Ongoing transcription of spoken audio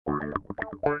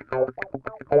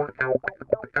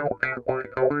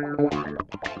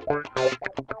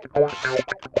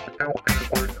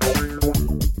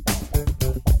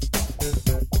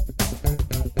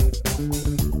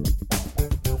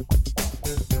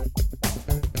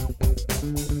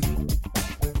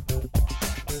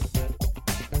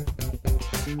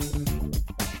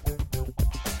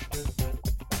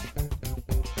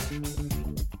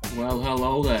Well,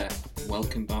 hello there.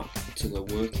 Welcome back to the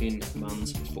Working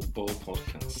Man's Football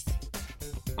Podcast.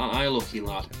 I lucky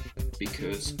lad,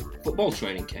 because football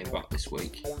training came back this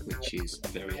week, which is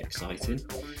very exciting.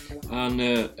 And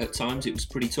at times it was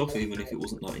pretty tough, even if it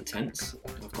wasn't that intense.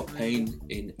 I've got pain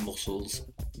in muscles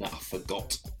that I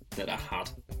forgot that I had.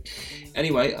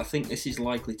 Anyway, I think this is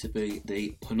likely to be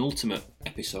the penultimate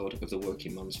episode of the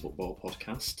Working Man's Football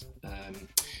Podcast.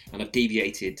 And I've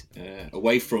deviated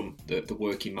away from the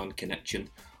working man connection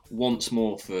once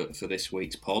more for this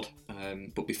week's pod.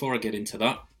 But before I get into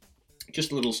that,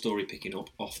 just a little story picking up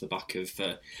off the back of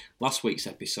last week's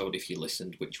episode, if you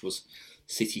listened, which was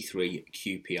City 3,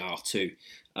 QPR 2.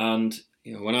 And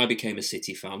you know, when I became a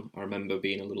City fan, I remember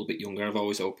being a little bit younger. I've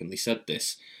always openly said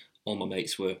this. All my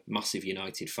mates were massive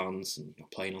United fans and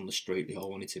playing on the street. They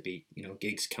all wanted to be,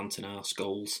 Giggs, Cantona,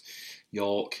 Scholes,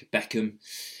 York, Beckham,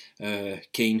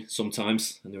 Keane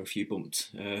sometimes, and there were a few bumped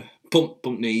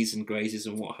knees and grazes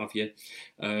and what have you.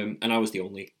 And I was the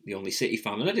only City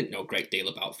fan, and I didn't know a great deal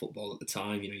about football at the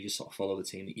time. You just sort of follow the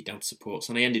team that your dad supports.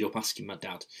 And I ended up asking my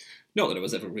dad, not that I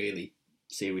was ever really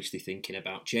seriously thinking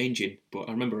about changing, but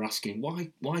I remember asking,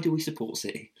 why do we support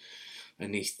City?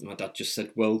 And my dad just said,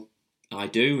 well, I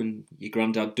do, and your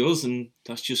granddad does, and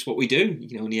that's just what we do.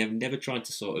 And he never tried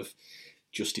to sort of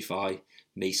justify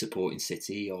me supporting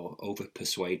City or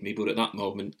over-persuade me, but at that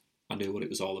moment, I knew what it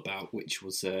was all about, which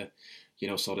was,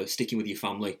 sort of sticking with your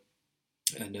family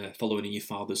and following in your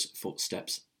father's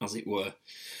footsteps, as it were.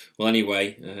 Well,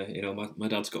 anyway, my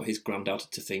dad's got his granddad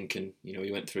to think, and,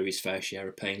 he went through his fair share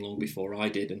of pain long before I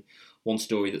did, and one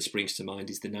story that springs to mind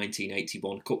is the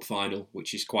 1981 Cup Final,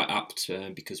 which is quite apt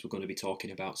because we're going to be talking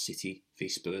about City v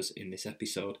Spurs in this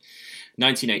episode.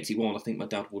 1981, I think my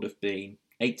dad would have been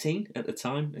 18 at the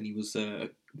time, and he was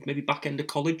maybe back end of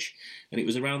college, and it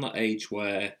was around that age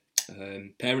where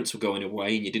parents were going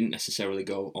away and you didn't necessarily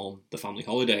go on the family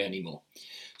holiday anymore.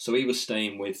 So he was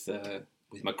staying with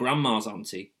my grandma's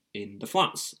auntie in the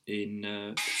flats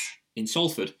in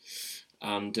Salford.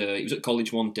 And he was at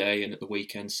college one day, and at the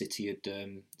weekend, City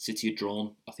had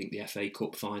drawn, I think, the FA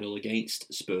Cup final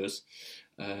against Spurs.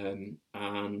 And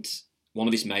one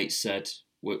of his mates said,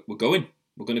 "We're going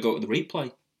to go to the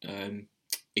replay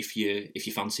if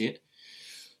you fancy it."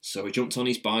 So he jumped on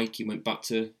his bike. He went back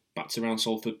to around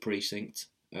Salford Precinct.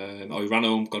 He ran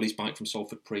home, got his bike from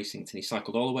Salford Precinct, and he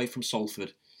cycled all the way from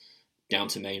Salford down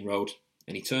to Maine Road.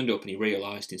 And he turned up and he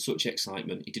realised in such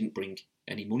excitement he didn't bring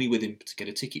any money with him to get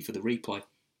a ticket for the replay.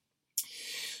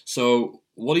 So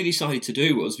what he decided to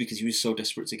do was, because he was so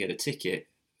desperate to get a ticket,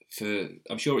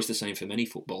 I'm sure it's the same for many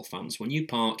football fans, when you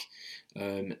park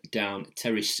down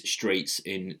terrace streets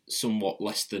in somewhat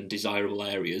less than desirable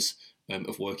areas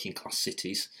of working class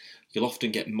cities, you'll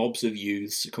often get mobs of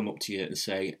youths come up to you and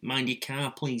say, "Mind your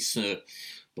car, please, sir."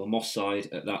 Well, Moss Side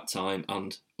at that time,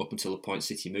 and up until the point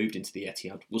City moved into the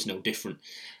Etihad, was no different.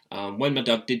 When my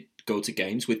dad did go to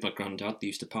games with my granddad, they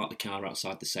used to park the car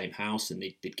outside the same house, and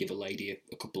they'd give a lady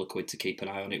a couple of quid to keep an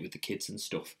eye on it with the kids and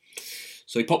stuff.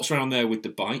 So he pops around there with the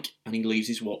bike, and he leaves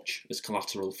his watch as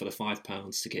collateral for the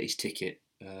 £5 to get his ticket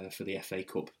for the FA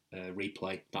Cup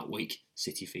replay that week,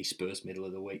 City v Spurs, middle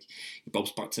of the week. He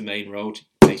bobs back to Maine Road,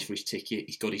 pays for his ticket,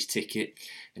 he's got his ticket,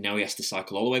 and now he has to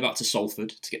cycle all the way back to Salford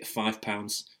to get the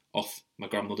 £5 off my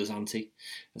grandmother's auntie,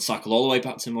 and cycle all the way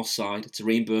back to Moss Side to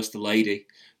reimburse the lady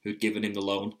who'd given him the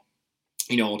loan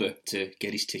in order to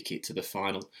get his ticket to the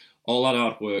final. All that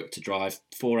hard work to drive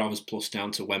 4 hours plus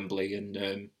down to Wembley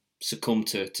and succumb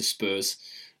to Spurs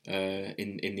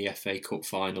in the FA Cup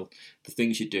final. The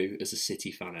things you do as a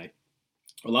City fan, eh?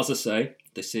 Well, as I say,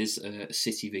 this is a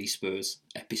City v Spurs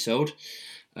episode.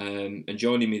 And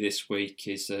joining me this week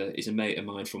is a mate of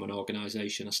mine from an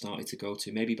organisation I started to go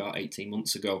to maybe about 18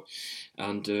 months ago.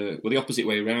 And we're the opposite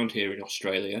way around here in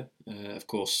Australia. Of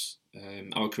course,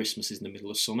 our Christmas is in the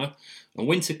middle of summer, and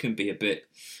winter can be a bit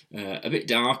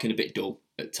dark and a bit dull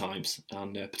at times.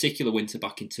 And a particular winter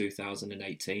back in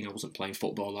 2018, I wasn't playing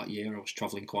football that year. I was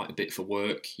travelling quite a bit for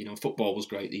work. Football was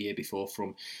great the year before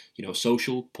from a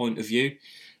social point of view.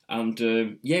 And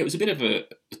it was a bit of a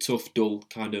tough, dull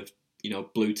kind of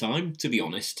blue time, to be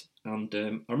honest. And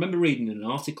I remember reading an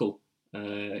article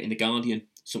in The Guardian,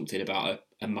 something about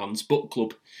a man's book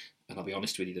club And I'll be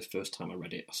honest with you, the first time I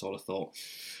read it, I sort of thought,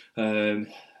 I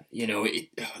don't know,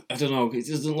 it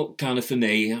doesn't look kind of for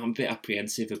me. I'm a bit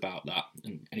apprehensive about that.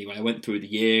 And anyway, I went through the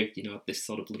year, this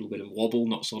sort of little bit of wobble,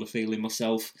 not sort of feeling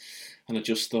myself. And I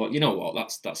just thought, you know what,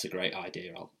 that's a great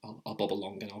idea. I'll bob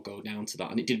along and I'll go down to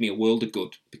that. And it did me a world of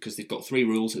good because they've got 3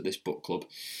 rules at this book club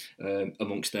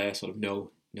amongst their sort of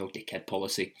no dickhead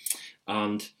policy.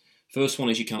 And first one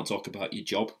is you can't talk about your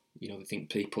job. They think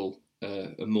people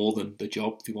are more than the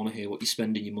job. They want to hear what you're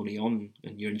spending your money on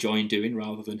and you're enjoying doing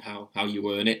rather than how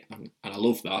you earn it. And I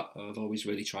love that. I've always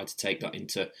really tried to take that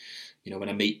into, when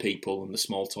I meet people and the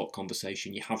small talk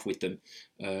conversation you have with them,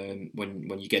 when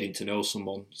you're getting to know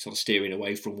someone, sort of steering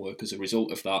away from work as a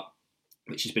result of that,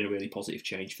 which has been a really positive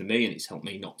change for me, and it's helped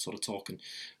me not sort of talk and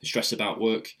stress about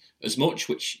work as much,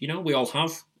 which, we all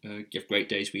have. You have great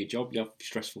days with your job, you have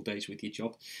stressful days with your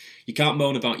job. You can't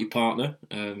moan about your partner,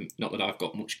 not that I've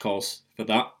got much cause for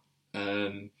that.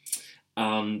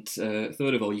 And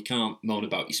third of all, you can't moan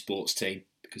about your sports team,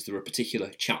 because there are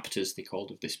particular chapters, they called,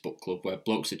 of this book club where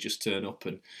blokes would just turn up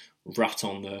and rat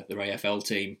on their AFL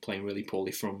team playing really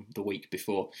poorly from the week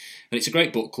before. And it's a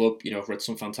great book club. I've read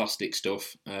some fantastic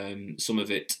stuff. Some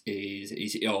of it is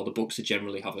the books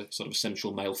generally have a sort of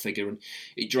central male figure, and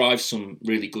it drives some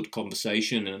really good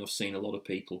conversation, and I've seen a lot of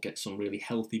people get some really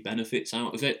healthy benefits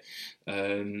out of it.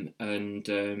 It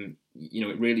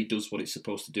really does what it's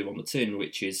supposed to do on the tin,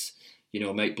 which is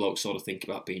make blokes sort of think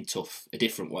about being tough a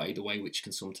different way, the way which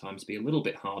can sometimes be a little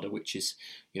bit harder, which is,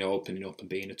 opening up and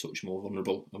being a touch more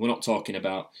vulnerable. And we're not talking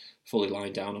about fully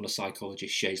lying down on a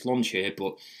psychologist's chaise lounge here,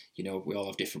 but, we all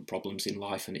have different problems in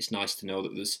life, and it's nice to know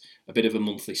that there's a bit of a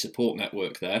monthly support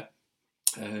network there,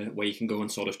 where you can go and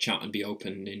sort of chat and be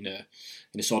open in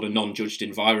a sort of non-judged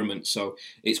environment. So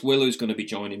it's Will who's going to be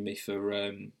joining me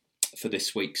for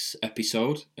this week's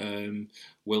episode.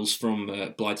 Will's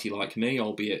from Blighty like me,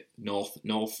 albeit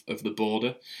north of the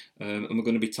border, and we're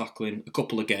going to be tackling a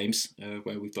couple of games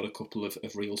where we've got a couple of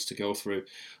reels to go through.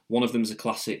 One of them is a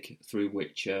classic through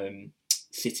which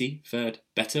City fared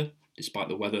better, despite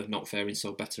the weather not faring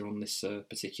so better on this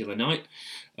particular night.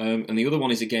 And the other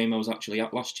one is a game I was actually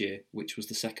at last year, which was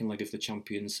the second leg of the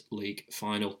Champions League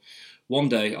final. One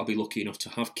day I'll be lucky enough to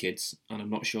have kids, and I'm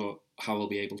not sure how I'll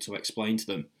be able to explain to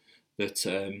them that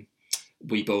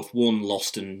we both won,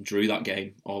 lost and drew that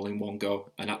game all in one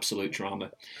go. An absolute drama.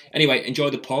 Anyway,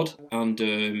 enjoy the pod, and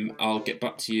I'll get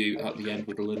back to you at the end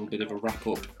with a little bit of a wrap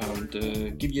up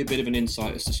and give you a bit of an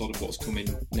insight as to sort of what's coming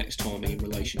next for me in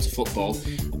relation to football,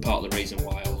 and part of the reason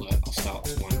why I'll start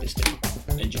to wind this down.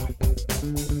 Enjoy.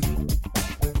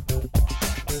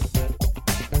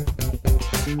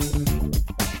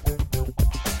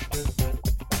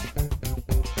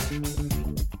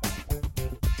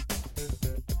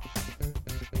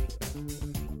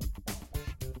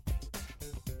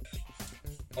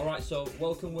 Alright, so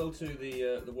welcome Will to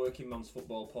the Working Man's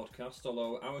Football podcast,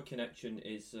 although our connection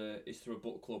is through a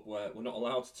book club where we're not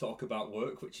allowed to talk about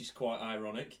work, which is quite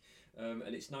ironic,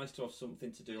 and it's nice to have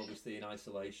something to do obviously in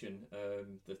isolation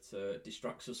that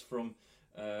distracts us from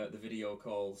the video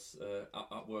calls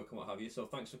at work and what have you. So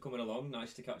thanks for coming along,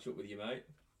 nice to catch up with you, mate.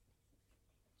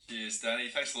 Cheers, Danny.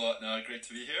 Thanks a lot. No, great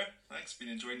to be here. Thanks. Been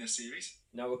enjoying this series.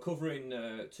 Now we're covering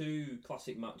 2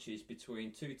 classic matches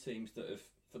between 2 teams that have,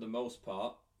 for the most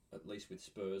part, at least with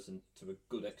Spurs and to a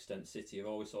good extent City, have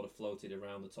always sort of floated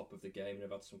around the top of the game and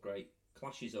have had some great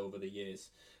clashes over the years.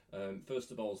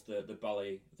 First of all is the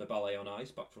ballet on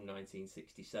ice back from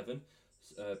 1967,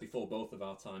 before both of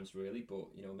our times really, but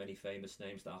many famous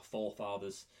names that our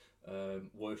forefathers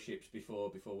worshipped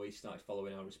before we started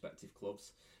following our respective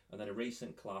clubs. And then a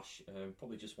recent clash,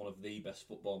 probably just one of the best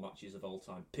football matches of all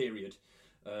time, period.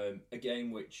 A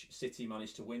game which City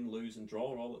managed to win, lose and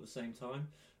draw all at the same time,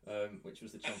 which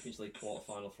was the Champions League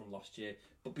quarter-final from last year.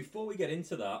 But before we get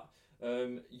into that,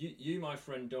 you, my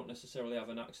friend, don't necessarily have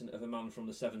an accent of a man from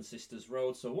the Seven Sisters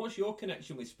Road. So what's your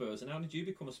connection with Spurs, and how did you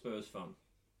become a Spurs fan?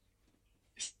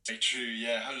 It's very true,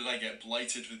 yeah. How did I get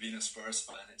blighted with being a Spurs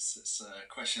fan? It's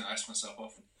a question I ask myself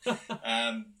often.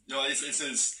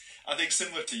 It's I think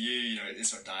similar to you,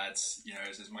 it's our dad's.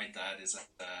 My dad is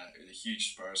a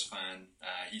huge Spurs fan.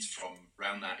 He's from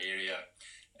around that area,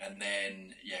 and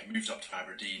then moved up to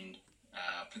Aberdeen,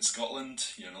 up in Scotland.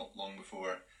 Not long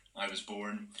before I was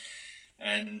born,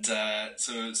 and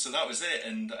so that was it.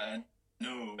 And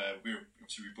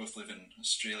we both live in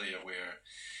Australia, where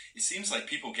it seems like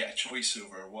people get a choice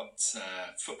over what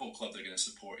football club they're going to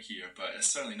support here, but it's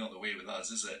certainly not the way with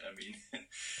us, is it? I mean,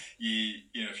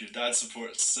 if your dad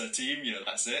supports a team,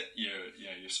 that's it.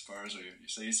 You're Spurs or you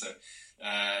say so.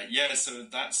 So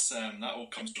that's that all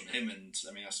comes from him, and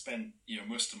I mean, I spent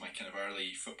most of my kind of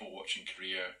early football watching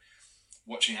career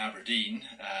watching Aberdeen,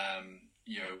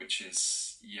 which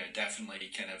is definitely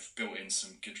kind of built in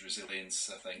some good resilience,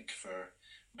 I think, for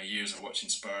my years of watching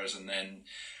Spurs. And then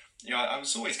I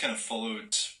was always kind of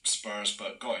followed Spurs,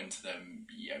 but got into them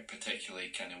particularly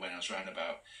kind of when I was around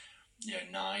about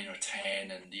 9 or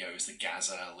 10, and it was the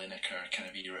Gaza Lineker kind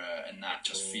of era, and that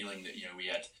just feeling that we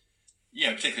had.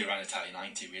 Particularly around Italia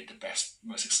 '90, we had the best,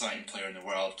 most exciting player in the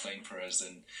world playing for us,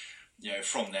 and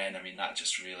from then, I mean, that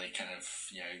just really kind of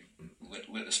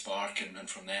lit the spark, and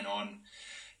from then on,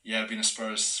 being a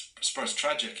Spurs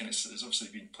tragic, and there's obviously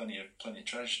been plenty of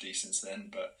tragedy since then.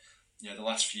 But the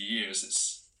last few years, it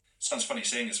sounds funny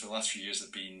saying this, but the last few years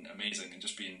have been amazing and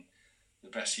just been the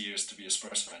best years to be a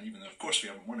Spurs fan. Even though, of course, we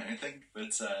haven't won anything,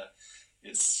 but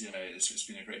it's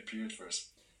been a great period for us.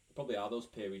 Probably are those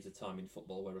periods of time in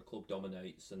football where a club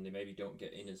dominates and they maybe don't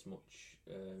get in as much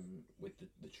with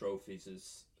the trophies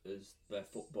as their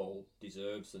football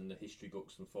deserves, and the history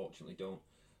books unfortunately don't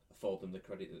afford them the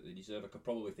credit that they deserve. I could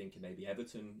probably think of maybe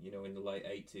Everton, in the late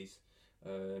 80s,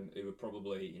 who were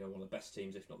probably one of the best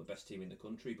teams, if not the best team in the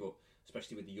country, but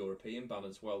especially with the European ban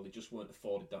as well, they just weren't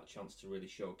afforded that chance to really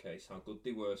showcase how good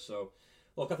they were. So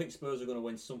look, I think Spurs are going to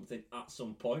win something at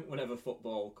some point whenever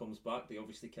football comes back. They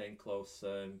obviously came close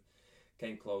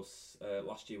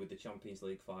last year with the Champions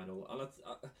League final. And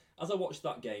as I watched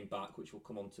that game back, which we'll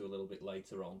come on to a little bit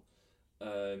later on,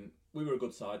 we were a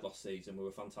good side last season. We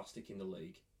were fantastic in the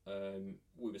league.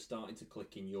 We were starting to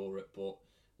click in Europe, but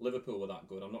Liverpool were that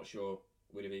good. I'm not sure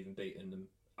we'd have even beaten them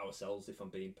ourselves, if I'm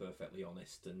being perfectly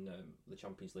honest. And the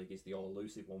Champions League is the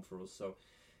all-elusive one for us. So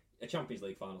a Champions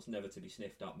League final's never to be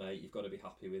sniffed at, mate. You've got to be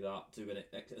happy with that. Doing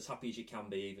it as happy as you can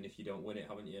be, even if you don't win it,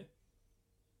 haven't you?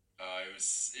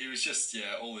 It was just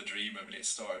all the dream. I mean, it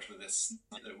started with this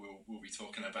night that we'll be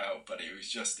talking about, but it was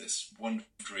just this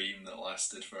wonderful dream that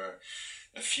lasted for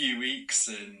a few weeks,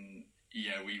 and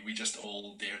we just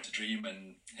all dared to dream,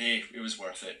 and hey, it was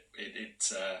worth it.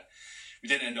 We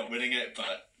didn't end up winning it,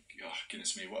 but oh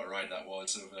goodness me, what a ride that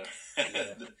was over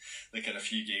the kind of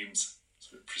few games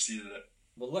that preceded it.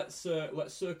 Well, let's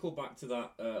circle back to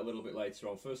that a little bit later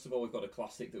on. First of all, we've got a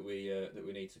classic that we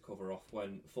need to cover off,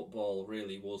 when football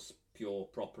really was pure,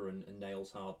 proper, and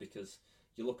nails hard. Because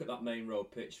you look at that Maine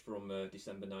Road pitch from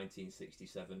December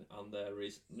 1967, and there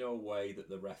is no way that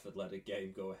the ref had let a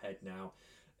game go ahead now.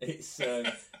 It's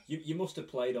you must have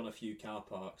played on a few car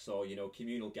parks or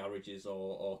communal garages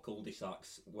or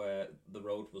cul-de-sacs where the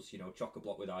road was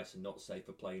chock-a-block with ice and not safe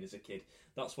for playing as a kid.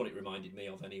 That's what it reminded me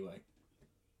of, anyway.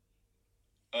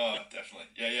 Oh, definitely.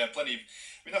 Yeah, plenty.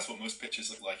 I mean, that's what most pitches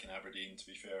look like in Aberdeen, to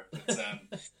be fair. But,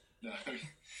 no,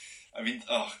 I mean,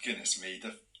 oh, goodness me.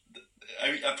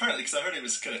 Apparently, because I heard it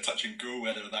was kind of touch and go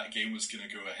whether that game was going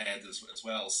to go ahead as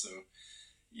well. So,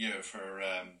 for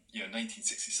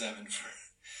 1967, for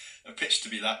a pitch to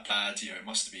be that bad, it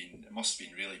must have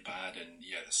been really bad. And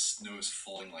the snow's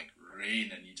falling like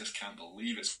rain, and you just can't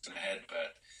believe it's going ahead.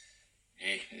 But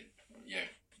hey,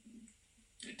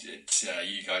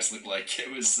 you guys looked like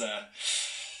it was,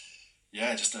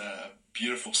 just a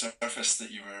beautiful surface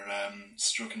that you were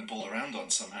stroking the ball around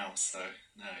on somehow. So,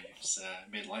 no, you just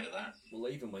made light of that. Well,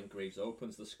 even when Greaves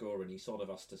opens the score and he sort of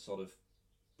has to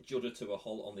judder to a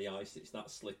halt on the ice, it's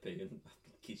that slippy, and I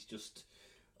think he's just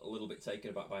a little bit taken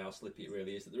aback by how slippy it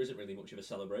really is, that there isn't really much of a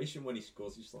celebration when he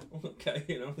scores. He's like, oh, okay,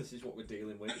 this is what we're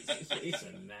dealing with. It's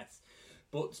a mess.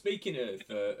 But speaking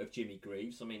of Jimmy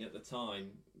Greaves, I mean, at the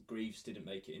time, Greaves didn't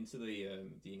make it into the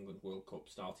England World Cup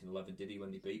starting 11, did he?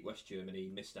 When they beat West Germany, he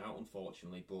missed out,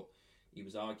 unfortunately. But he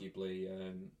was arguably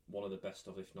one of the best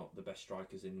of, if not the best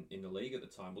strikers in the league at the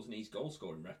time, wasn't he? His goal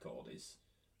scoring record is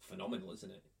phenomenal,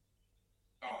 isn't it?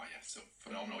 Oh yeah, so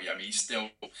phenomenal. Yeah, I mean, he's still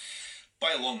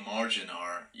by a long margin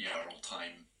our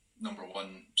all-time number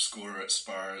one scorer at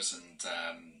Spurs, and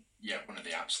one of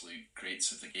the absolute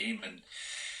greats of the game. And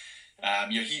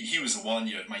he was the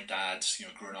one. My dad,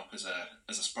 growing up as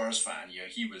a Spurs fan,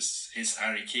 he was his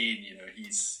Harry Kane.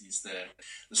 He's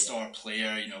the star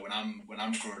player. When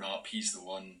I'm growing up, he's the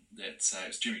one that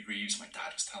it's Jimmy Greaves. My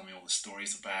dad was telling me all the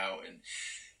stories about, and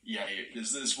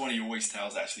there's one he always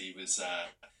tells. Actually, he was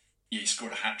he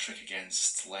scored a hat trick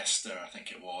against Leicester, I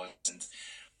think it was, and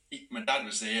my dad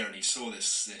was there, and he saw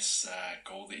this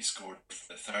goal that he scored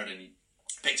for the third, and he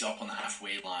picked it up on the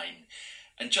halfway line.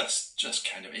 And just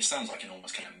kind of, it sounds like an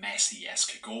almost kind of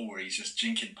Messi-esque goal where he's just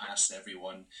jinking past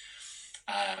everyone,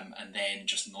 and then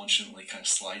just nonchalantly kind of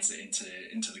slides it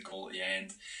into the goal at the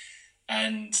end.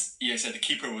 And he said the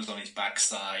keeper was on his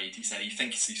backside. He said he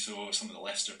thinks he saw some of the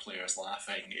Leicester players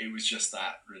laughing. It was just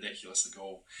that ridiculous a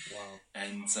goal. Wow.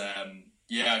 And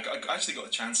I actually got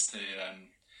a chance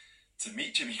to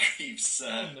meet Jimmy Greaves.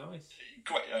 Nice.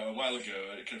 quite a while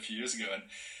ago, a few years ago, and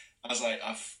I was like,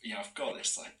 I've got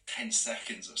this like 10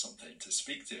 seconds or something to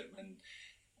speak to him, and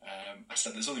I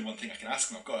said, there's only one thing I can ask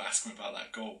him. I've got to ask him about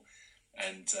that goal.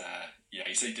 And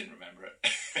he said he didn't remember it.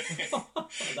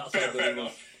 That's fair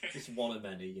enough. Just one of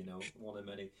many, one of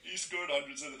many. He scored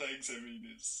hundreds of things. I mean,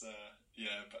 it's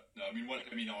but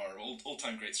no, our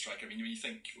all-time great striker. I mean, when you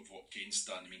think of what Kane's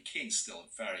done, I mean, Kane's still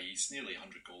he's nearly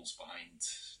 100 goals behind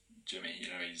Jimmy.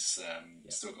 He's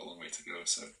still got a long way to go.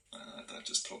 So that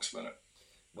just talks about it.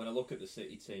 When I look at the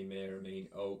City team here, I mean,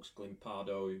 Oakes, Glyn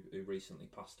Pardoe, who recently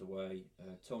passed away,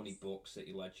 Tony Buck,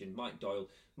 City legend, Mike Doyle.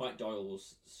 Mike Doyle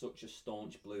was such a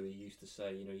staunch blue. He used to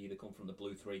say, you either come from the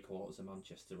blue three quarters of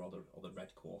Manchester or the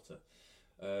red quarter.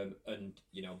 And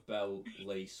Bell,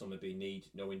 Lee, Summerby need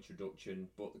no introduction,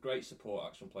 but the great support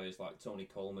action players like Tony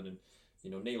Coleman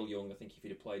and Neil Young. I think if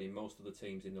he'd have played in most of the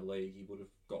teams in the league, he would have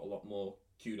got a lot more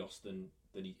kudos than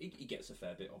he gets a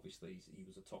fair bit. Obviously, he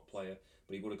was a top player,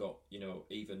 but he would have got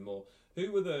even more.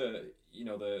 Who were the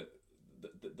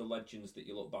legends that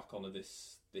you look back on of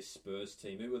this Spurs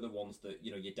team? Who were the ones that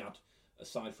your dad,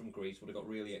 aside from Greaves, would have got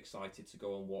really excited to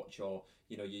go and watch, or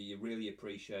you really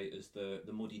appreciate as the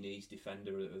muddy knees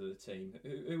defender of the team?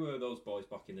 Who were those boys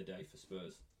back in the day for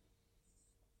Spurs?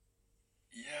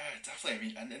 Yeah,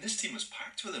 definitely. I mean, and this team was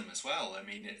packed with them as well. I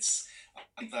mean, I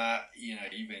think that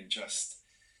even just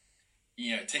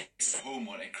takes home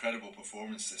what an incredible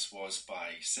performance this was by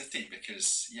City,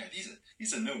 because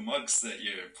these are no mugs that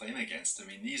you're playing against. I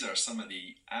mean, these are some of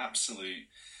the absolute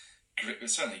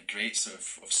certainly greats of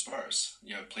Spurs.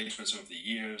 Played for us over the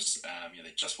years.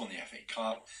 They just won the FA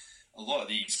Cup. A lot of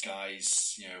these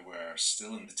guys, were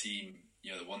still in the team.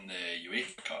 They won the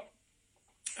UEFA Cup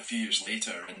a few years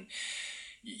later, and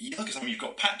you look at some. You've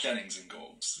got Pat Jennings in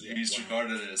goals. He's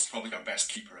regarded as probably our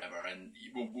best keeper ever, and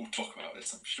we'll talk about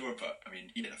this, I'm sure. But I mean,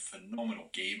 he had a phenomenal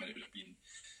game, and it would have been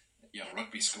a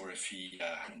rugby score if he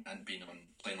hadn't been on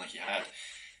playing like he had.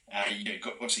 You've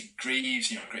got obviously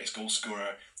Greaves, greatest goal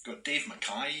scorer. You've got Dave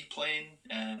Mackay playing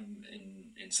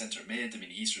in centre mid. I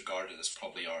mean, he's regarded as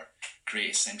probably our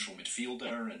greatest central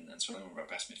midfielder, and certainly one of our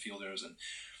best midfielders. And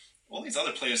all these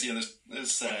other players,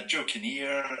 there's Joe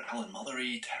Kinnear, Alan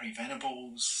Mullery, Terry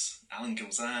Venables, Alan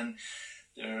Gilzan.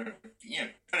 They're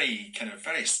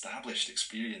very established,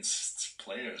 experienced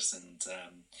players, and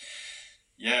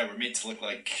we're made to look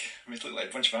like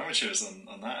a bunch of amateurs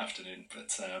on that afternoon.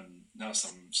 But now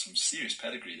some serious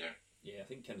pedigree there. Yeah, I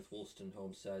think Kenneth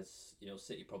Wolstenholme says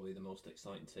City probably the most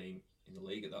exciting team in the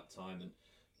league at that time,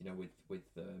 and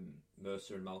with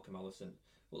Mercer and Malcolm Allison.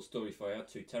 Little story for you, I had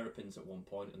two terrapins at one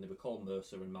point, and they were called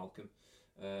Mercer and Malcolm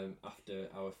after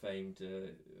our famed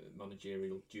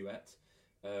managerial duet.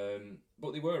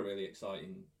 But they were a really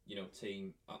exciting,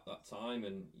 team at that time,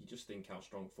 and you just think how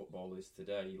strong football is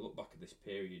today. You look back at this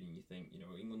period and you think,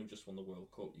 England have just won the World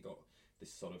Cup. You got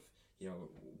this sort of,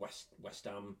 West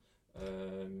Ham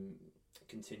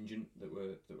contingent that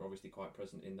were obviously quite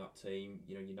present in that team.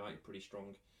 United pretty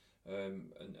strong.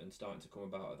 And starting to come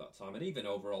about at that time, and even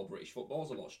overall British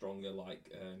football's a lot stronger.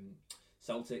 Like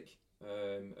Celtic,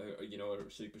 are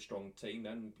a super strong team.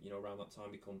 Then around that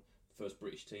time become the first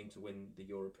British team to win the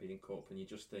European Cup, and you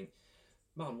just think,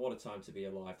 man, what a time to be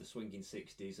alive. The swinging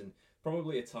 60s, and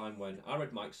probably a time when I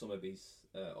read Mike Summerby's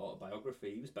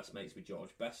autobiography. He was best mates with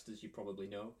George Best, as you probably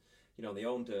know. They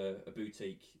owned a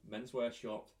boutique menswear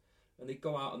shop. And they'd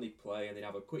go out and they'd play and they'd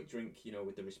have a quick drink,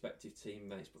 with the respective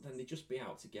teammates. But then they'd just be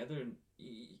out together. And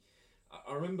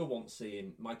I remember once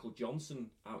seeing Michael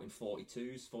Johnson out in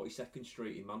 42nd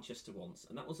Street in Manchester once.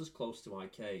 And that was as close to I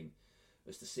came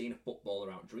as to seeing a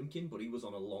footballer out drinking. But he was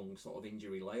on a long sort of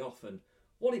injury layoff. And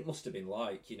what it must have been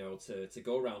like, to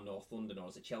go around North London, or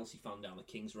as a Chelsea fan down the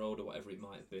King's Road or whatever it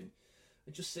might have been,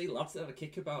 and just see lads that have a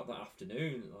kick about that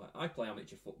afternoon. Like, I play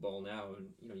amateur football now,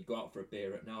 and you go out for a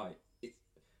beer at night.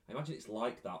 I imagine it's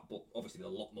like that, but obviously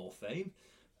with a lot more fame.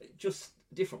 Just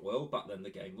a different world back then, the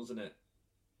game, wasn't it?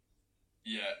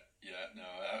 Yeah, no,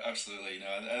 absolutely.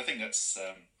 No, and I think that's,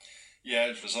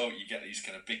 as a result, you get these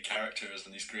kind of big characters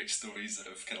and these great stories that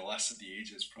have kind of lasted the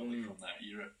ages, probably from that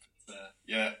era. But,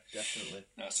 definitely.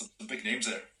 No, some big names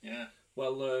there, yeah.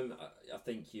 Well, I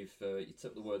think you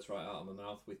took the words right out of my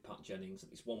mouth with Pat Jennings.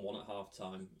 It's 1-1 at half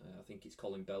time. I think it's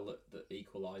Colin Bell that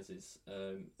equalises,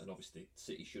 and obviously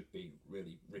City should be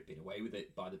really ripping away with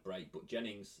it by the break. But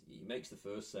Jennings, he makes the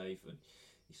first save, and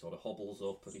he sort of hobbles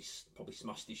up, and he's probably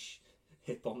smashed his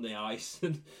hip on the ice,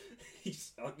 and you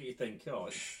think,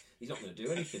 he's not going to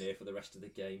do anything here for the rest of the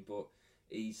game. But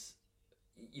you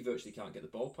virtually can't get the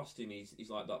ball past him. He's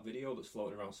like that video that's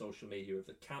floating around social media of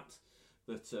the cat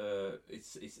that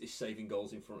it's saving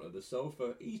goals in front of the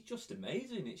sofa. He's just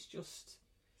amazing. It's just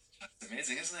It's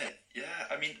amazing, isn't it? Yeah,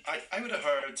 I mean, I would have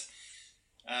heard.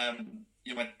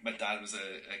 My dad was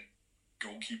a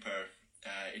goalkeeper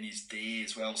in his day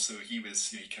as well, so he was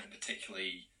he kind of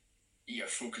particularly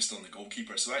focused on the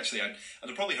goalkeeper. So actually, I'd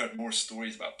have probably heard more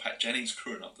stories about Pat Jennings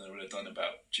growing up than I would have done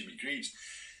about Jimmy Greaves.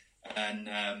 And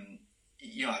I'm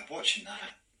watching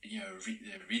that the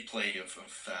replay of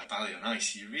Valley on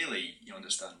Ice. You really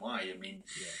understand why. I mean,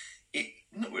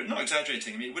 we're not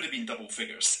exaggerating. I mean, it would have been double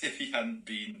figures if he hadn't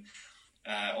been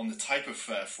on the type of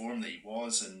form that he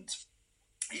was, and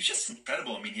he's just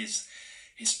incredible. I mean, his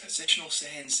positional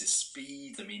sense, his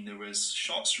speed. I mean, there was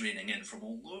shots raining in from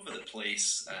all over the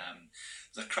place. There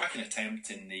was a cracking attempt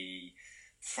in the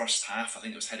first half. I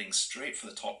think it was heading straight for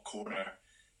the top corner.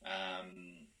 I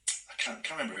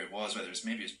can't remember who it was, whether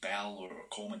maybe it was Bell or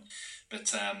Coleman,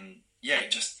 but he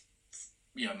just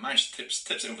managed to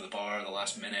tips it over the bar at the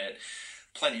last minute.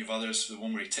 Plenty of others. The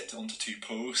one where he tipped it onto two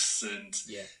posts and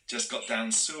just got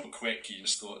down so quick. You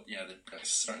just thought, there's a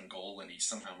certain goal, and he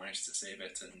somehow managed to save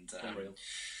it. And Unreal.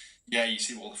 You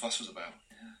see what all the fuss was about.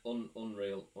 Yeah.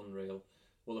 Unreal.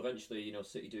 Well, eventually,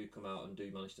 City do come out and do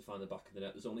manage to find the back of the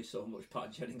net. There's only so much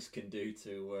Pat Jennings can do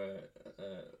to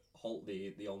halt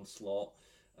the onslaught.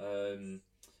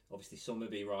 Obviously,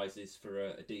 Summerby rises for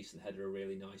a decent header, a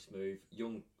really nice move.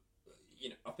 Young,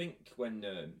 I think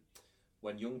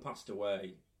when Young passed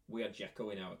away, we had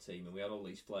Dzeko in our team, and we had all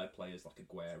these flair players like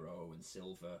Aguero and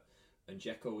Silva, and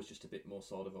Dzeko was just a bit more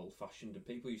sort of old-fashioned, and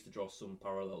people used to draw some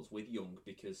parallels with Young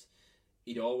because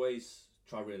he'd always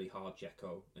try really hard,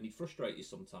 Dzeko, and he'd frustrate you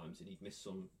sometimes, and he'd miss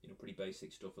some pretty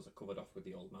basic stuff, as I covered off with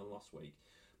the old man last week,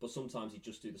 but sometimes he'd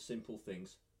just do the simple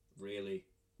things really,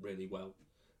 really well.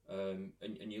 And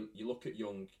you look at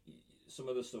Young, some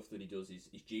of the stuff that he does is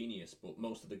genius, but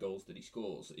most of the goals that he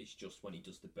scores is just when he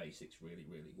does the basics really,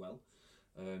 really well.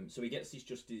 So he gets his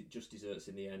just desserts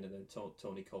in the end, and then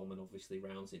Tony Coleman obviously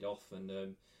rounds it off.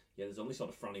 And there's only sort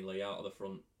of Franny Lee out of the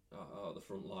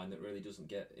front line that really doesn't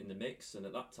get in the mix. And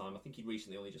at that time, I think he'd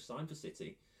recently only just signed for City.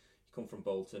 He come from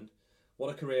Bolton. What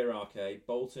a career arc, eh?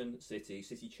 Bolton, City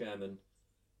chairman,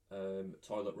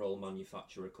 toilet roll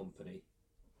manufacturer company,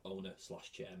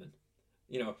 owner/chairman.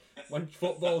 When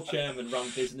football chairman ran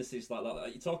businesses like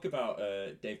that, you talk about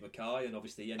Dave Mackay, and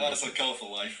obviously that's a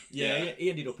colourful life. Yeah,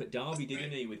 he ended up at Derby,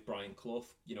 didn't he, with Brian Clough?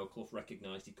 Clough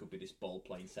recognised he could be this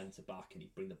ball-playing centre-back, and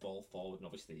he'd bring the ball forward, and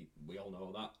obviously we all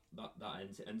know that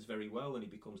ends very well, and he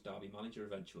becomes Derby manager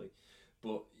eventually.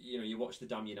 But, you watch the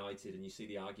Damn United, and you see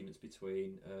the arguments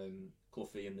between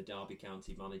Cloughie and the Derby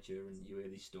County manager, and you hear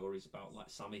these stories about, like,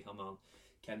 Sammy Haman,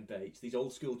 Ken Bates, these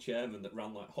old school chairmen that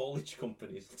ran like haulage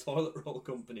companies, toilet roll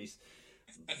companies.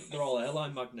 They're all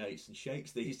airline magnates and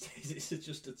sheikhs these days. It's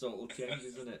just a total change,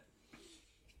 isn't it?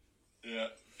 Yeah,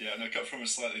 no, cut from a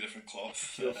slightly different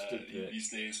cloth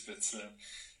these days. But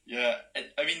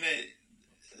I mean,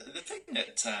 the thing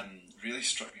that really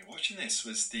struck me watching this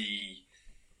was the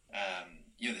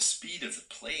speed of the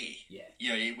play. Yeah,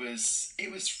 it was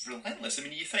relentless. I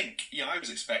mean, you think, I was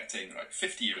expecting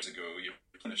 50 years ago, you're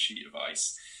on a sheet of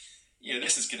ice.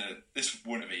 This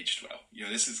won't have aged well.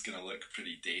 This is gonna look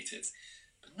pretty dated,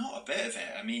 but not a bit of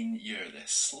it. I mean, the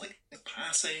slick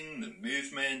passing, the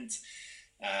movement.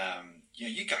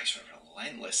 You guys were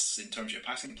relentless in terms of your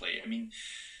passing play. I mean,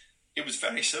 it was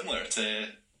very similar to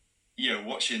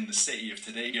watching the City of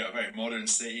today. A very modern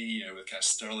City. With kind of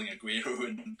Sterling, Aguero,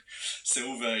 and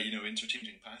Silva.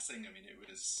 Interchanging passing. I mean, it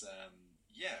was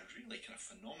really kind of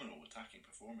phenomenal attacking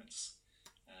performance.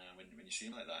 When you see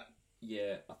it like that.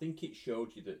 Yeah, I think it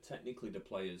showed you that technically the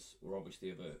players were obviously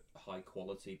of a high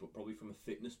quality, but probably from a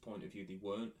fitness point of view they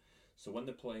weren't. So when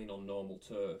they're playing on normal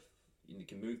turf, they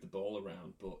can move the ball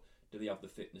around, but do they have the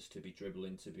fitness to be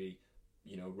dribbling, to be,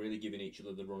 really giving each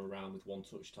other the run around with one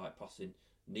touch type passing?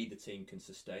 Neither team can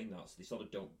sustain that, so they sort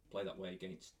of don't play that way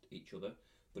against each other.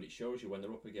 But it shows you when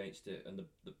they're up against it and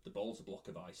the ball's a block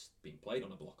of ice, being played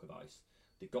on a block of ice,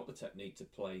 they've got the technique to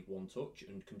play one touch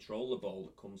and control the ball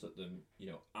that comes at them,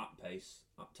 at pace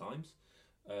at times.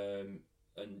 And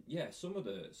some of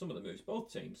the moves,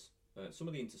 both teams, some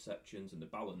of the interceptions and the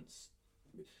balance.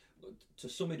 To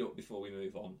sum it up before we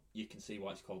move on, you can see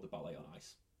why it's called the ballet on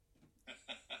ice.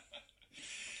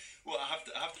 Well, I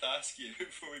have to ask you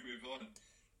before we move on.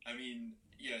 I mean,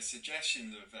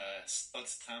 suggestions of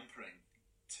studs tampering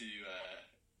to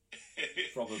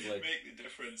probably make the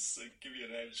difference and give you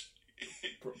an edge.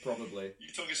 Probably.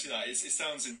 You talk us through that. It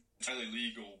sounds entirely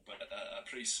legal, but a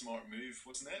pretty smart move,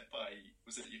 wasn't it?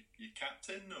 Was it your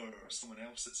captain or someone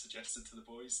else that suggested to the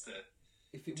boys to?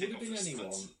 If it would have been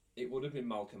anyone, it would have been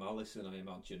Malcolm Allison, I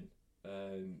imagine,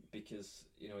 because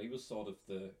he was sort of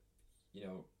the,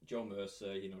 Joe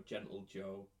Mercer, gentle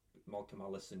Joe, Malcolm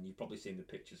Allison, you've probably seen the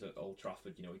pictures at Old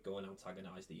Trafford. You know, he'd go and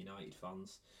antagonise the United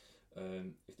fans.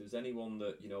 If there was anyone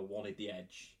that wanted the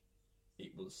edge,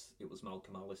 it was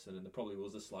Malcolm Allison, and there probably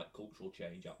was a slight cultural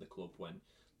change at the club when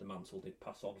the mantle did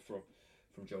pass on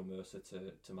from Joe Mercer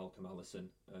to Malcolm Allison.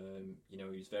 He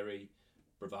was very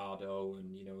bravado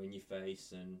and in your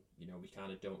face, and we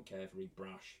kind of don't care, very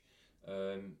brash.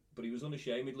 But he was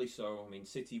unashamedly so. I mean,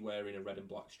 City wearing a red and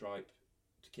black stripe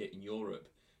kit in Europe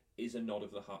is a nod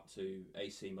of the hat to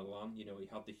AC Milan. He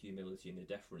had the humility and the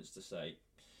deference to say,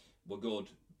 we're good,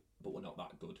 but we're not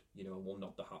that good. And we'll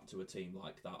nod the hat to a team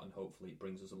like that, and hopefully it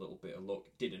brings us a little bit of luck.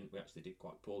 Didn't. We actually did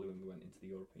quite poorly when we went into the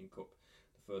European Cup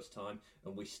the first time,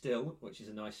 and we still, which is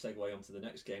a nice segue onto the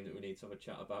next game that we need to have a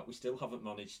chat about, we still haven't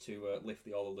managed to lift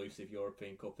the all-elusive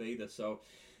European Cup either. So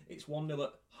it's 1-0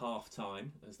 at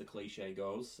half-time, as the cliche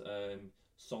goes.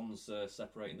 Son's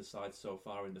separating the sides so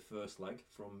far in the first leg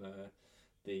from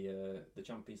the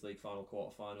Champions League final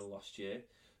quarter-final last year.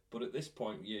 But at this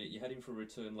point, you're heading for a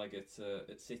return leg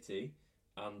at City,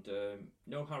 and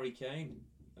no Harry Kane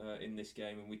in this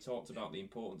game. And we talked about the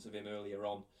importance of him earlier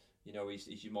on.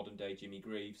 He's your modern-day Jimmy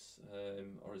Greaves,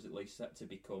 or is at least set to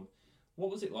become. What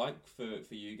was it like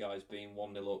for you guys being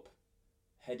 1-0 up,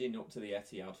 heading up to the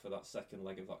Etihad for that second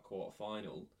leg of that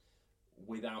quarter-final,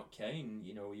 without Kane?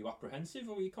 Were you apprehensive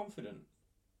or were you confident?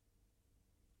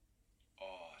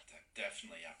 Oh,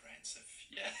 definitely apprehensive,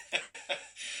 yeah.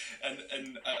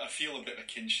 and I feel a bit of a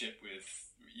kinship with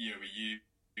you,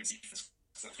 because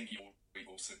I think you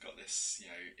also got this,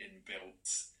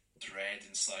 inbuilt dread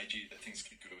inside you that things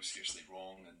could go seriously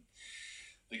wrong and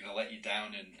they're going to let you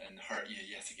down and hurt you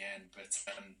yet again. But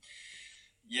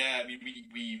yeah, I mean,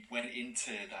 we went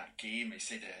into that game. I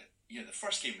said the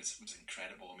first game was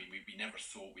incredible. I mean, we never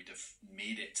thought we'd have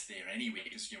made it there anyway,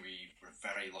 because we were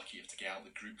very lucky to get out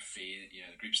of the group phase,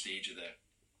 the group stage of the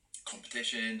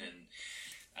competition, and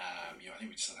I think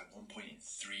we just had 1 point in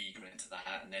 3 going into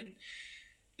that, and then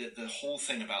the whole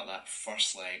thing about that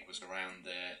first leg was around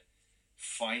the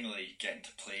finally getting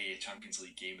to play a Champions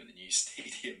League game at the new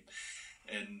stadium.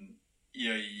 And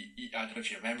I don't know if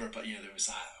you remember, but there was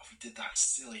we did that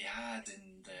silly ad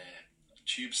in the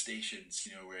tube stations,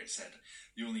 where it said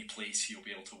the only place you'll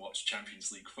be able to watch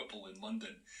Champions League football in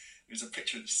London. There was a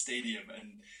picture of the stadium,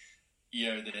 and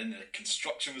then the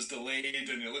construction was delayed, and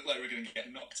it looked like we were going to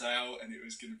get knocked out, and it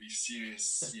was going to be serious,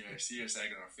 serious egg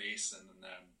on our face. And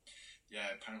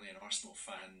apparently an Arsenal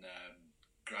fan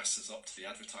grasses up to the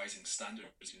advertising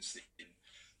standards and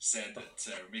said that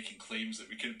we're making claims that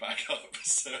we couldn't back up.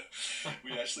 So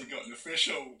we actually got an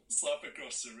official slap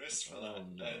across the wrist for that.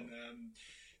 No. And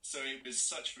so it was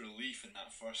such a relief in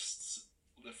that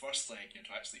the first leg,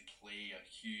 to actually play a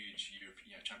huge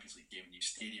European Champions League game in a new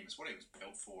stadium. Is what it was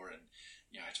built for. And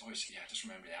I just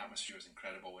remember the atmosphere was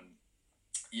incredible. And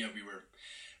we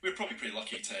were probably pretty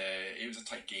lucky it was a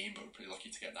tight game, but we were pretty lucky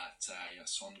to get that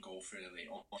Son goal fairly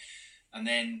late on. And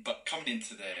then, but coming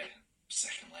into the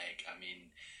second leg, I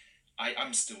mean,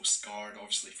 I'm still scarred,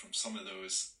 obviously, from some of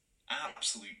those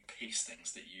absolute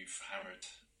pastings that you've hammered,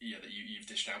 that you've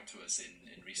dished out to us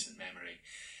in recent memory.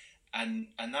 And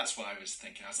that's what I was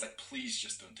thinking. I was like, please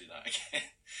just don't do that again.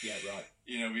 Yeah, right.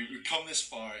 We've come this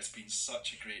far. It's been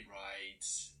such a great ride.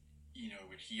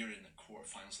 We're here in the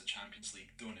quarterfinals of the Champions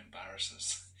League. Don't embarrass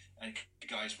us. And the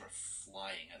guys were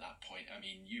flying at that point. I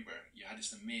mean, you had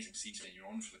this amazing season. You're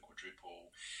on for the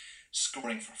quadruple,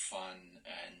 scoring for fun,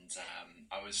 and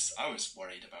I was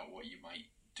worried about what you might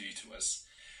do to us.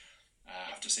 I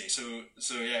have to say. So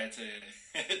yeah.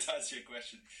 To answer your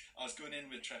question, I was going in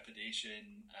with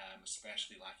trepidation,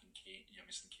 especially lacking Kane.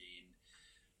 Missing Kane.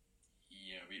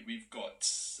 We've got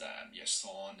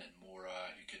Son and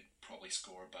Mora who could probably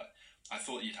score, but I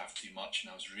thought you'd have too much,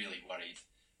 and I was really worried.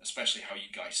 Especially how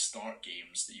you guys start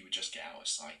games, that you would just get out of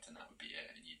sight and that would be it,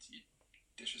 and you'd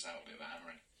dish us out a bit of a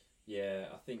hammering.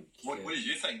 Yeah, I think. What did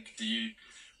you think?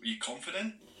 Were you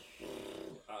confident?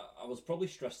 I was probably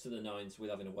stressed to the nines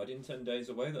with having a wedding 10 days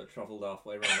away that I travelled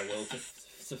halfway around the world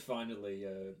to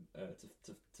finally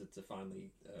to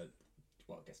finally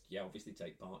obviously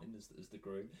take part in as the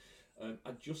groom.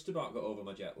 I just about got over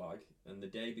my jet lag, and the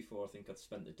day before I think I'd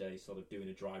spent the day sort of doing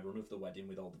a dry run of the wedding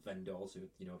with all the vendors who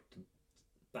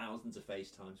thousands of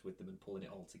FaceTimes with them and pulling it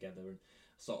all together, and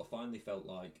sort of finally felt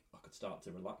like I could start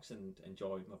to relax and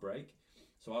enjoy my break.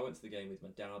 So I went to the game with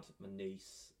my dad, my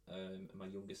niece, and my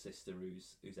younger sister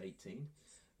who's 18,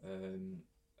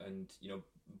 and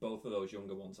both of those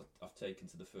younger ones I've taken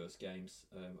to the first games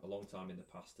a long time in the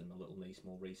past, and my little niece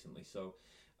more recently. So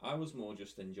I was more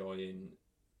just enjoying,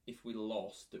 if we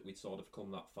lost, that we'd sort of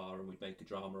come that far and we'd make a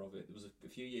drama of it. There was a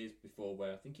few years before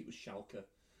where I think it was Schalke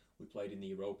we played in the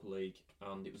Europa League,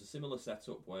 and it was a similar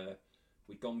setup where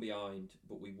we'd gone behind,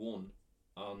 but we won,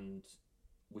 and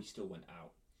we still went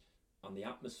out. And the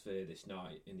atmosphere this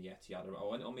night in the Etihad, I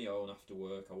went on my own after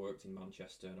work. I worked in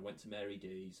Manchester, and I went to Mary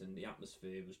D's, and the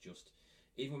atmosphere was just,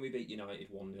 even when we beat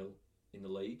United 1-0 in the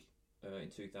league in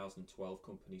 2012,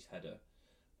 Company's header,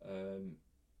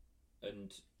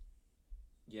 and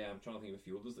yeah, I'm trying to think of a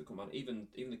few others that come on. Even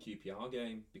the QPR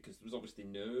game, because there was obviously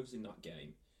nerves in that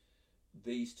game.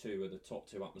 These two are the top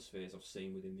two atmospheres I've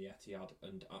seen within the Etihad,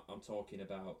 and I'm talking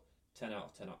about 10 out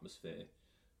of 10 atmosphere.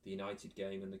 The United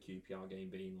game and the QPR game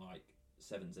being like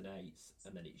 7s and 8s,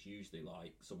 and then it's usually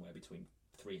like somewhere between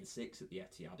 3 and 6 at the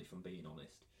Etihad, if I'm being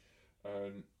honest.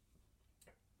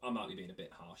 I might be being a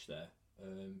bit harsh there,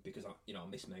 because I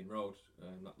miss Maine Road.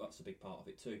 That's a big part of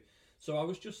it too. So I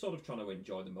was just sort of trying to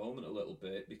enjoy the moment a little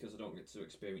bit, because I don't get to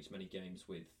experience many games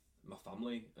with my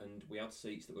family, and we had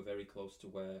seats that were very close to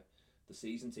where the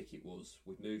season ticket was.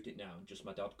 We've moved it now, and just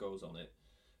my dad goes on it,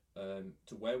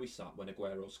 to where we sat when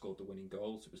Aguero scored the winning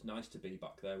goal. So it was nice to be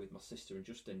back there with my sister and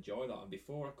just enjoy that. And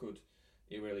before I could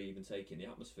really even take in the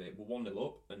atmosphere, we're 1-0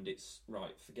 up, and it's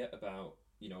right, forget about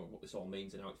what this all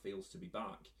means and how it feels to be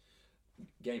back.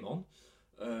 Game on.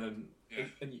 And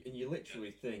you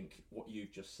literally think what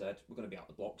you've just said, we're going to be out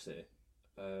the blocks here.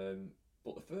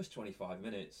 But the first 25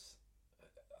 minutes,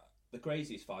 the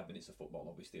craziest 5 minutes of football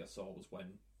obviously I saw was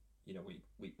when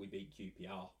we beat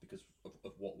QPR because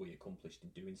of what we accomplished in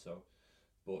doing so.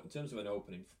 But in terms of an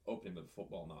opening of a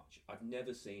football match, I've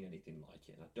never seen anything like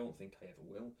it, and I don't think I ever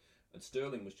will. And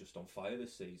Sterling was just on fire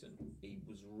this season. He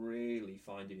was really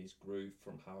finding his groove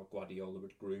from how Guardiola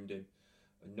had groomed him.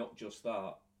 And not just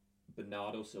that,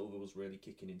 Bernardo Silva was really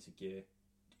kicking into gear.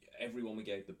 Everyone we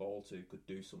gave the ball to could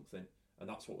do something, and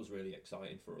that's what was really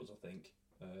exciting for us, I think,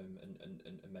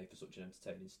 and made for such an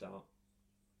entertaining start.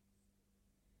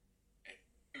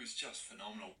 It was just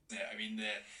phenomenal. I mean,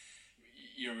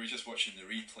 we were just watching the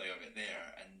replay of it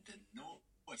there, and the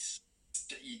noise,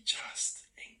 just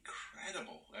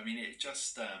incredible. I mean, it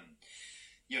just,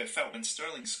 it felt when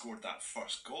Sterling scored that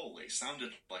first goal, it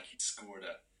sounded like he'd scored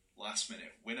a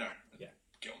last-minute winner. Yeah.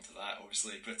 Get onto that,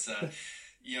 obviously, but I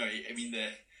mean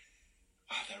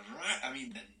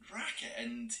the racket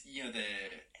and the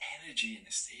energy in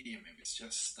the stadium. It was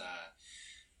just.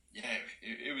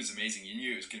 It was amazing. You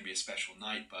knew it was going to be a special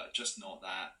night, but just not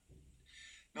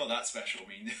that special. I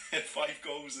mean, 5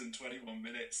 goals in 21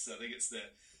 minutes. I think it's the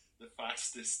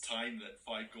fastest time that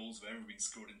 5 goals have ever been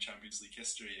scored in Champions League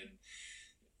history, and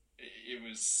it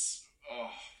was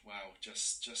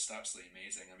just absolutely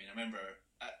amazing. I mean, I remember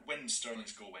when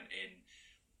Sterling's goal went in,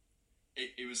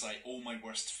 it was like all my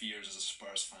worst fears as a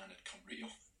Spurs fan had come real.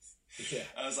 Yeah.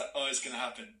 I was like, oh, it's going to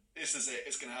happen. This is it.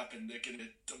 It's going to happen. They're going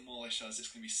to demolish us. It's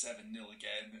going to be 7-0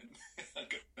 again. And I'm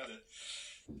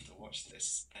going to watch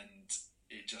this. And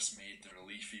it just made the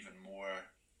relief even more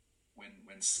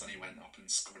when Sonny went up and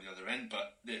scored the other end.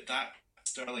 But that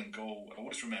Sterling goal, I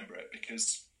always remember it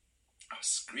because I was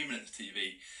screaming at the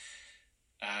TV.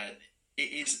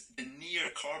 It is the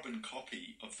near carbon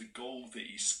copy of the goal that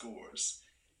he scores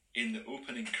in the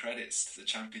opening credits to the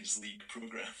Champions League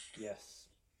programme. Yes.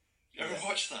 You ever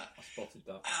watched that? I spotted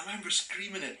that. And I remember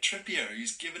screaming at Trippier,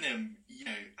 who's given him,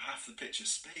 half the pitch of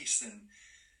space, and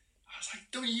I was like,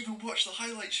 don't you even watch the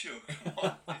highlight show? Come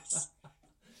on.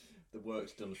 The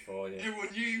work's done for you.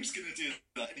 Everyone knew he was going to do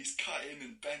that, and he's cut in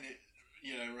and bent it,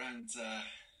 around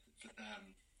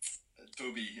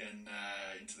Toby and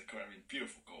into the corner. I mean,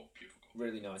 beautiful goal.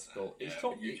 Really nice goal.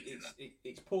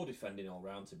 It's poor defending all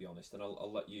round, to be honest, and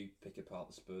I'll let you pick apart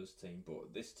the Spurs team,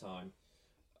 but this time,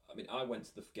 I mean, I went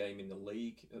to the game in the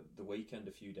league at the weekend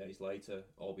a few days later,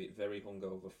 albeit very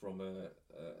hungover from a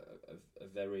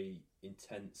very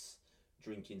intense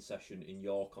drinking session in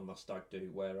York on my stag do,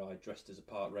 where I dressed as a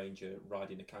park ranger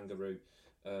riding a kangaroo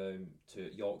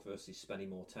to York versus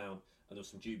Spennymoor Town, and there was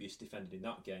some dubious defending in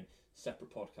that game.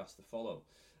 Separate podcast to follow,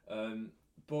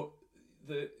 but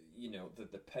the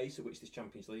pace at which this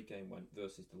Champions League game went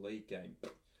versus the league game,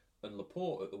 and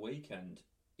Laporte at the weekend,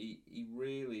 he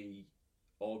really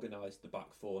organised the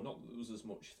back four. Not that there was as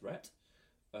much threat.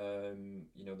 I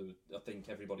think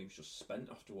everybody was just spent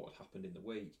after what had happened in the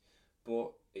week.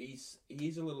 But he's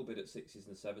a little bit at 6s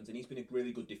and 7s, and he's been a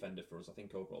really good defender for us. I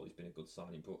think overall he's been a good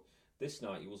signing. But this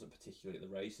night he wasn't particularly at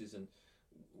the races, and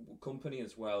Company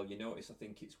as well. You notice, I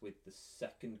think it's with the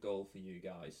second goal for you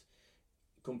guys.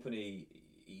 Company,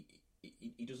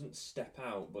 he doesn't step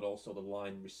out, but also the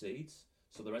line recedes.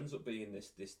 So there ends up being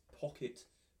this pocket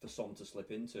for Son to slip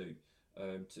into.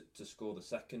 To score the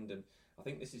second, and I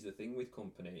think this is the thing with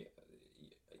Company.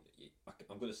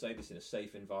 I'm going to say this in a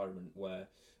safe environment where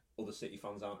other City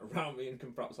fans aren't around me and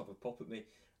can perhaps have a pop at me.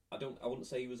 I wouldn't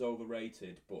say he was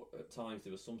overrated, but at times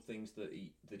there were some things that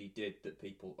he did that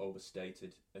people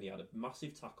overstated, and he had a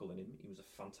massive tackle in him. He was a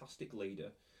fantastic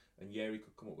leader, and yeah, he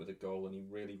could come up with a goal, and he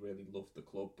really, really loved the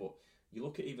club. But you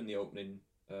look at even the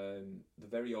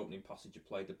very opening passage he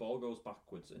played, the ball goes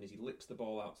backwards, and as he licks the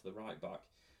ball out to the right back,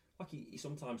 like he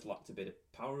sometimes lacked a bit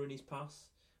of power in his pass.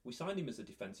 We signed him as a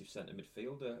defensive centre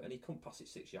midfielder, and he couldn't pass it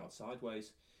 6 yards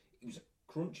sideways. He was a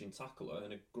crunching tackler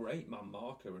and a great man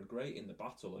marker and great in the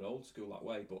battle and old school that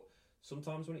way, but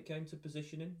sometimes when it came to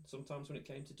positioning, sometimes when it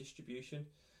came to distribution,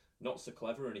 not so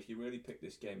clever. And if you really pick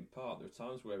this game apart, there are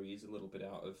times where he is a little bit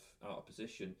out of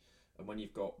position, and when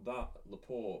you've got that,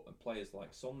 Laporte and players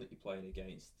like Son that you're playing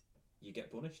against, you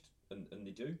get punished, and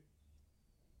they do.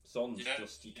 Son's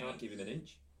you can't give him an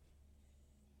inch.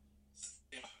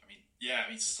 I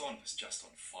mean, Son was just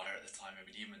on fire at the time. I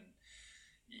mean,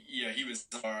 he was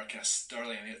our kind of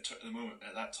Sterling. I mean, at the moment,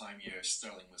 at that time,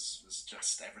 Sterling was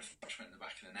just everything went in the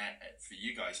back of the net for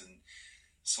you guys, and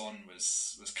Son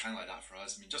was kind of like that for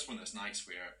us. I mean, just one of those nights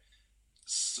where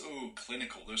so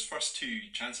clinical. Those first two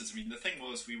chances. I mean, the thing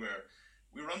was we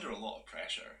were under a lot of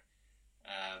pressure.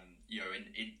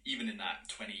 Even in that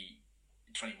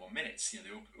 21 minutes, the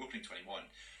opening 21.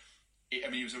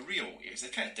 It was a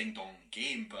kind of ding dong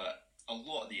game, but a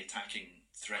lot of the attacking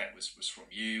threat was from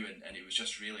you, and it was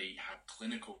just really how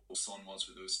clinical Son was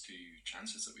with those two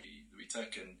chances that we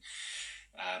took. And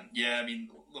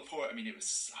Laporte.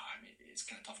 It's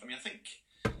kind of tough. I mean, I think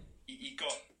he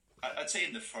got. I'd say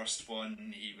in the first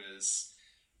one he was.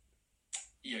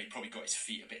 He probably got his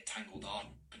feet a bit tangled up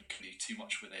and couldn't do too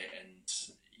much with it, and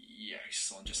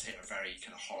Son just hit a very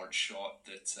kind of hard shot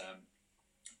that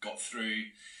got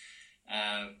through.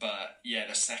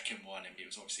 The second one, it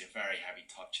was obviously a very heavy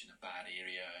touch in a bad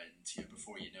area, and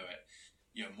before you know it,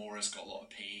 Mora's got a lot of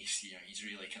pace. He's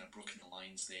really kind of broken the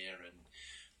lines there, and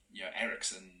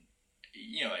Eriksen,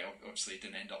 obviously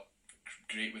didn't end up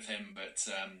great with him, but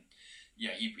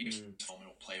he was a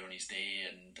phenomenal player on his day,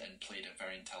 and played a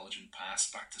very intelligent pass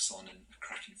back to Son and a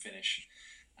cracking finish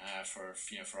for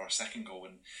our second goal.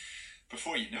 And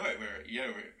before you know it,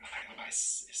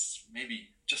 it's maybe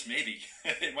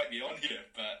it might be on here,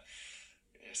 but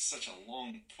it's such a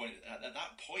long point. At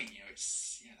that point,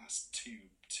 that's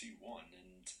 2-1,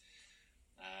 and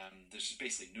there's just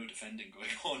basically no defending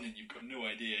going on, and you've got no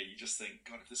idea. You just think,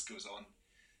 God, if this goes on,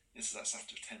 that's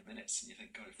after 10 minutes, and you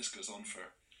think, God, if this goes on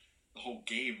for the whole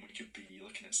game, we could be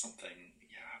looking at something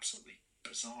absolutely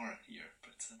bizarre here.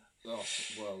 But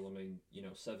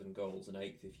 7 goals and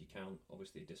 8th if you count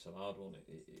obviously a disallowed one.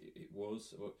 It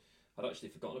was. I'd actually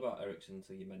forgotten about Eriksen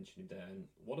until you mentioned him there, and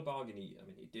what a bargain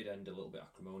it did end a little bit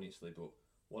acrimoniously, but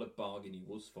what a bargain he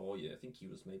was for you. I think he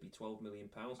was maybe £12 million,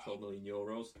 €12 million.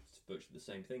 It's virtually the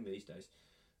same thing these days.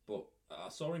 But I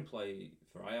saw him play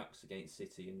for Ajax against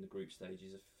City in the group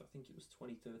stages of, I think it was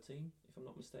 2013, if I'm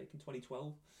not mistaken,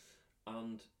 2012.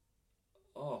 And,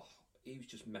 he was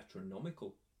just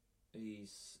metronomical.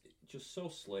 He's just so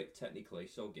slick, technically,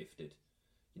 so gifted.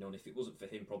 And if it wasn't for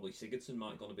him, probably Sigurdsson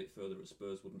might have gone a bit further at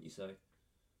Spurs, wouldn't you say?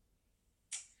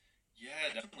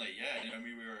 Yeah, definitely, yeah.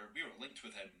 We were linked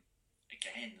with him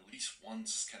again, at least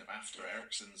once, kind of after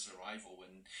Eriksen's arrival,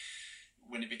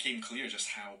 when it became clear just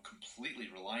how completely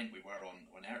reliant we were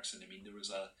on Eriksen. I mean, there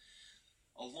was a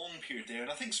long period there,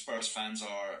 and I think Spurs fans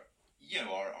are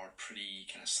pretty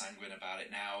kind of sanguine about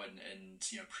it now, and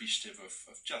appreciative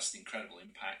of just the incredible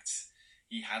impact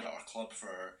he had at our club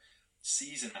for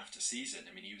season after season.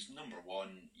 I mean, he was number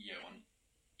one,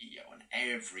 on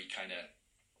every kind of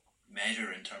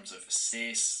measure in terms of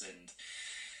assists and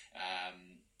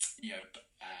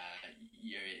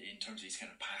in terms of his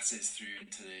kind of passes through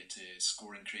into to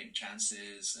scoring, creating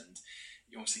chances, and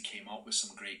he obviously came up with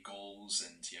some great goals,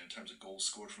 and in terms of goals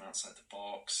scored from outside the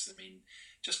box. I mean,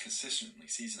 just consistently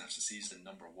season after season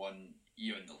number one,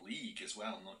 in the league as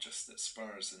well, not just at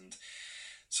Spurs. And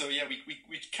so we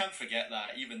can't forget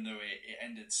that, even though it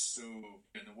ended so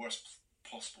in the worst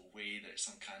possible way that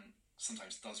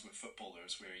sometimes does with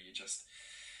footballers, where you just,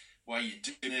 why are you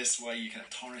doing this? Why are you kind of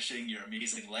tarnishing your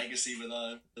amazing legacy with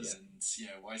us?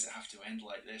 Yeah. And why does it have to end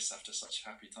like this after such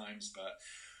happy times? But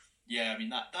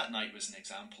that night was an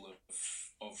example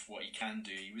of what he can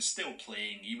do. He was still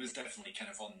playing. He was definitely kind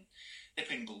of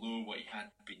dipping below what he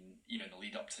had been, in the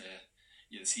lead up to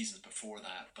the seasons before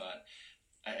that. But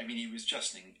he was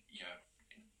just an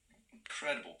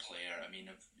incredible player.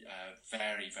 A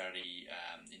very, very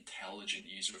intelligent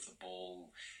user of the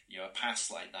ball. A pass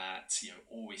like that,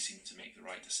 always seemed to make the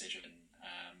right decision.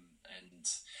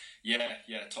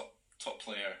 Top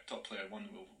player, one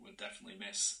we'll definitely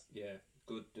miss. Yeah,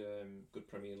 good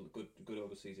good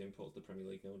overseas imports. The Premier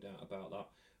League, no doubt about that.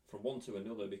 From one to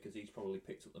another, because he's probably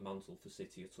picked up the mantle for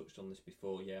City. I touched on this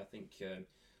before. Yeah, I think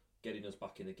getting us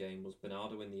back in the game was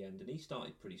Bernardo in the end, and he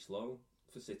started pretty slow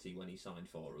for City when he signed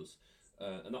for us,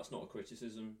 and that's not a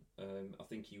criticism. I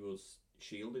think he was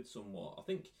shielded somewhat. I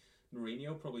think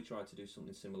Mourinho probably tried to do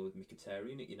something similar with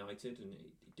Mkhitaryan at United, and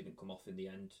it didn't come off in the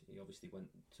end. He obviously went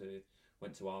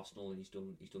to Arsenal, and he's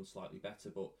done slightly better.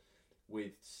 But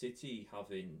with City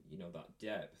having that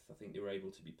depth, I think they were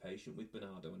able to be patient with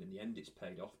Bernardo, and in the end, it's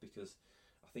paid off because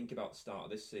I think about the start of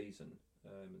this season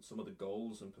and some of the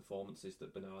goals and performances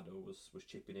that Bernardo was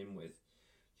chipping in with,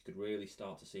 you could really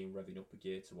start to see him revving up a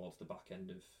gear towards the back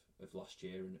end of last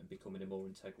year and becoming a more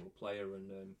integral player.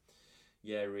 And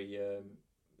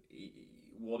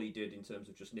what he did in terms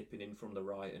of just nipping in from the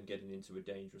right and getting into a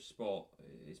dangerous spot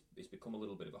is become a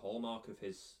little bit of a hallmark of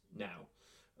his now.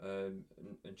 And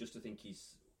just to think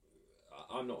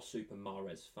I'm not a super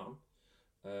Mahrez fan,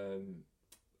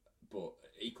 but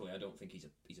equally I don't think he's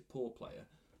a poor player.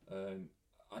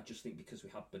 I just think because we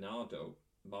had Bernardo,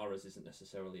 Mahrez isn't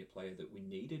necessarily a player that we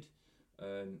needed,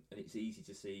 and it's easy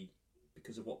to see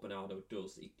because of what Bernardo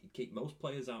does. He'd keep most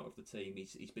players out of the team.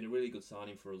 He's been a really good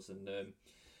signing for us, and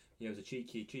it was a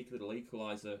cheeky little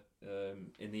equaliser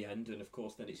in the end. And of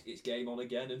course, then it's game on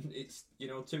again, and it's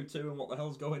 2-2, and what the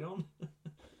hell's going on?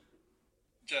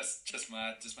 Just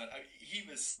mad. He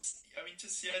was.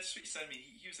 Just what you said.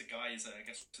 He was a guy. I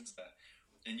guess since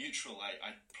in neutral,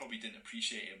 I probably didn't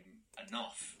appreciate him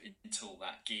enough until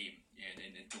that game,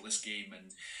 until this game,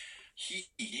 and he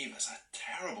gave us a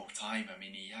terrible time.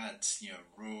 He had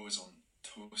Rose on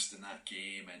toast in that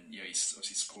game, and he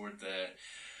obviously scored the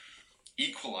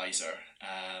equaliser,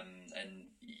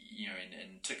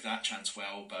 and took that chance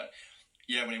well. But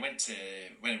when it went to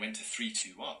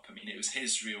 3-2 up, it was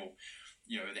his real.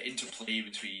 The interplay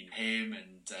between him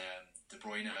and De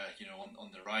Bruyne,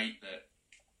 on the right that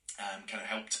kind of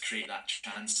helped to create that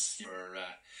chance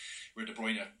where De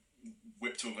Bruyne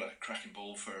whipped over a cracking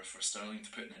ball for Sterling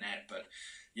to put in the net. But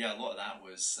a lot of that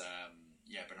was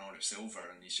Bernardo Silva,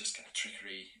 and he's just kind of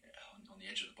trickery on the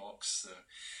edge of the box. So,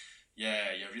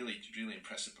 really, really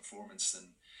impressive performance,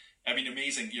 and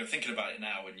amazing. Thinking about it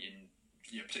now, and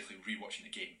particularly rewatching the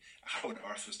game, how on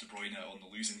earth was De Bruyne on the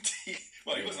losing team?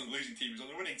 Well, he wasn't on the losing team; he was on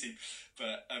the winning team.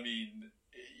 But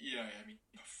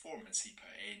performance he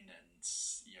put in, and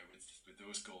with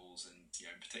those goals, and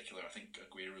in particular, I think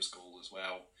Aguero's goal as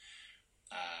well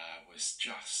was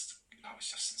just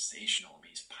sensational.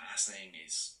 His passing,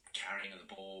 his carrying of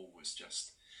the ball was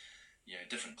just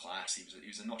different class. He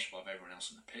was a notch above everyone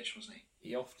else on the pitch, wasn't he?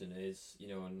 He often is,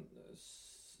 and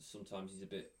sometimes he's a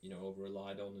bit over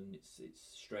relied on, and it's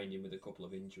strained him with a couple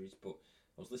of injuries. But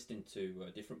I was listening to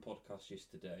a different podcast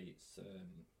yesterday. It's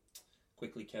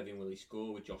Quickly Kevin Will He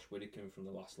Score with Josh Widdicombe from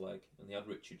the last leg, and they had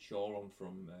Richard Shaw on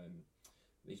from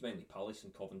he's mainly Palace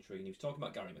and Coventry, and he was talking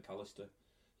about Gary McAllister,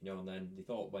 and then they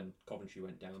thought when Coventry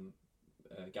went down,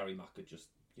 Gary Mack had just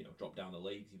dropped down the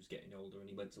leagues. He was getting older, and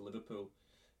he went to Liverpool.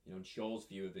 And Shaw's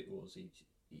view of it was he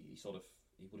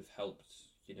would have helped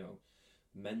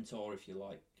mentor, if you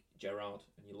like, Gerrard.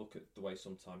 And you look at the way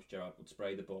sometimes Gerrard would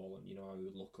spray the ball, and how he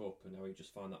would look up, and how he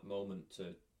just find that moment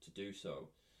to do so.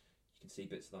 You can see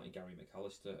bits of that in Gary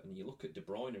McAllister, and you look at De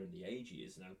Bruyne and the age he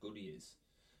is and how good he is.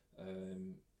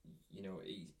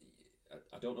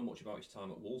 I don't know much about his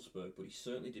time at Wolfsburg, but he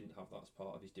certainly didn't have that as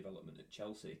part of his development at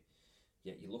Chelsea.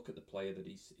 Yet you look at the player that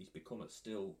he's become at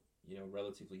still,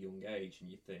 relatively young age,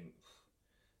 and you think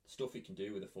the stuff he can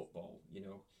do with a football,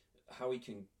 how he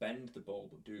can bend the ball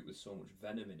but do it with so much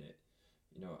venom in it.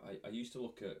 I used to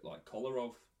look at like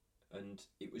Kolarov, and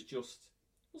it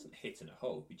wasn't hit and a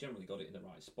hope. He generally got it in the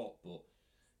right spot, but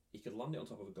he could land it on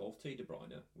top of a golf tee, De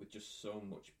Bruyne, with just so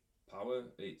much power.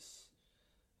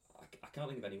 I can't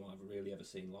think of anyone I've really ever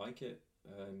seen like it.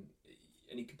 And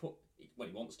he can put, when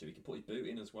he wants to, he can put his boot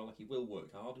in as well. Like, he will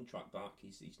work hard and track back.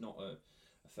 He's not a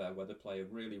fair weather player.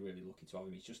 Really, really lucky to have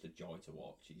him. He's just a joy to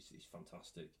watch. He's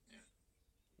fantastic. Yeah.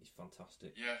 He's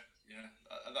fantastic. Yeah.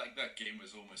 That game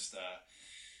was almost a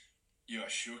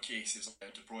showcase. It was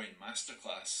like a De Bruyne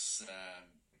masterclass.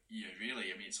 Really.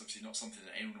 It's obviously not something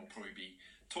that anyone will probably be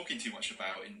talking too much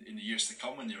about in the years to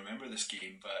come when they remember this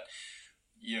game. But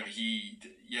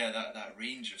that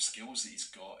range of skills that he's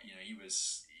got. He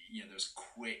was. There's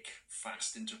quick,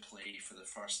 fast interplay for the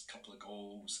first couple of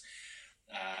goals.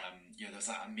 There's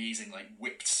that amazing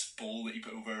whipped ball that he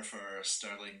put over for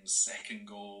Sterling's second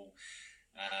goal.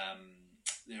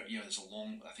 There's a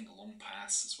long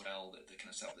pass as well that kind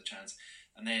of set up the chance.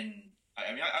 And then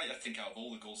I think out of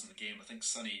all the goals in the game, I think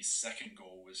Sonny's second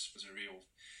goal was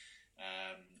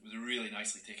a really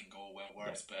nicely taken goal, well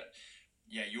worth. Yeah. But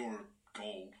yeah, your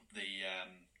goal, the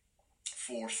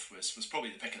fourth, was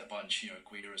probably the pick of the bunch.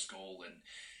 Aguero's goal, and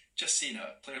just seeing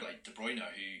a player like De Bruyne,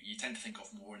 who you tend to think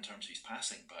of more in terms of his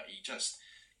passing, but he just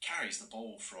carries the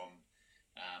ball from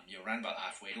around about the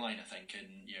halfway line, I think,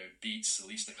 and beats at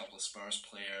least a couple of Spurs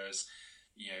players.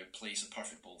 Plays a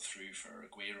perfect ball through for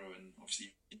Aguero, and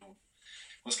obviously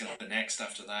what's going to happen next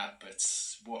after that. But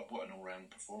what an all-round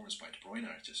performance by De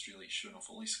Bruyne, just really showing off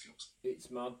all his skills.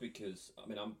 It's mad because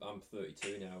I'm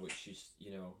 32 now, which is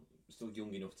still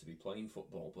young enough to be playing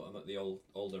football, but I'm at the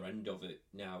older end of it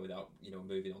now without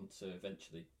moving on to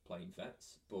eventually playing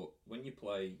vets. But when you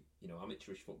play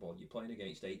amateurish football, you're playing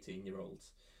against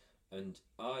 18-year-olds, and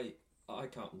I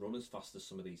can't run as fast as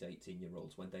some of these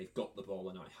 18-year-olds when they've got the ball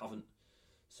and I haven't.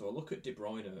 So I look at De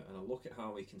Bruyne and I look at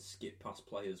how he can skip past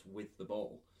players with the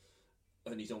ball,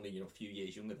 and he's only a few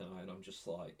years younger than I, and I'm just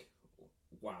like,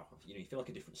 wow, you feel like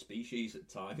a different species at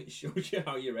time. It shows you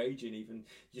how you're aging. Even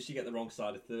just you get the wrong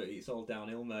side of 30, it's all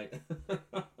downhill, mate.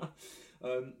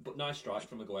 But nice strike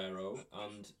from Aguero,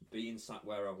 and being sat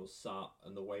where I was sat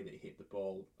and the way that he hit the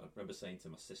ball, I remember saying to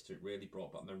my sister, it really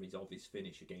brought back memories of his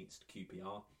finish against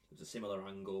QPR. It was a similar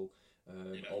angle,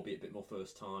 albeit a bit more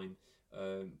first time,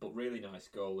 but really nice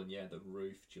goal. And yeah, the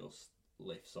roof just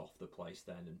lifts off the place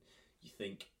then, and you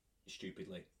think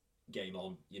stupidly, game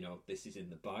on, this is in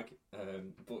the bag.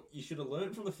 But you should have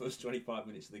learned from the first 25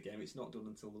 minutes of the game. It's not done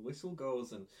until the whistle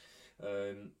goes. And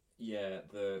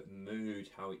the mood,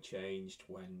 how it changed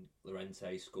when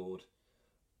Llorente scored.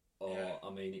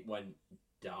 It went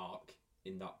dark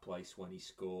in that place when he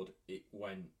scored. It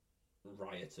went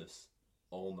riotous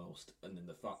almost. And then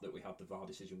the fact that we had the VAR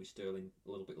decision with Sterling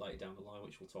a little bit later down the line,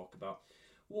 which we'll talk about.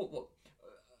 What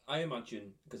I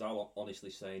imagine, because I'll honestly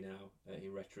say now,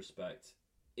 in retrospect,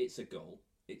 it's a goal.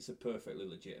 It's a perfectly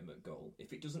legitimate goal.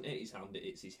 If it doesn't hit his hand, it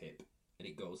hits his hip and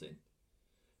it goes in.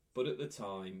 But at the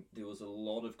time, there was a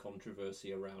lot of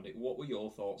controversy around it. What were your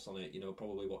thoughts on it?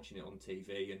 Probably watching it on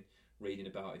TV and reading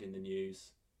about it in the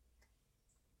news.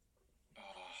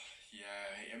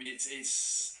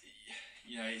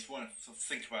 It's one to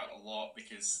think about a lot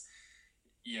because,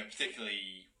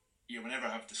 particularly, whenever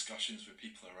I have discussions with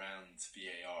people around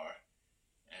VAR,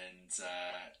 and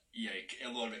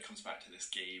a lot of it comes back to this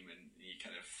game, and you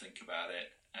kind of think about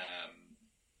it.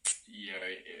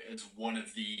 It's one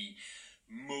of the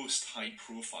most high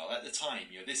profile at the time.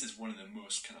 This is one of the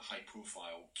most kind of high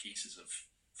profile cases of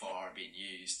VAR being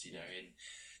used.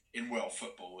 In world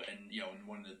football, and in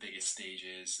one of the biggest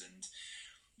stages. And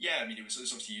it was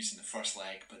obviously used in the first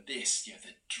leg, but this,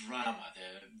 the drama,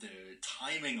 the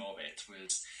timing of it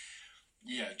was,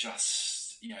 it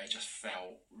just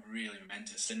felt really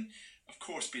momentous. And of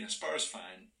course, being a Spurs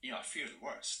fan, I fear the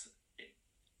worst.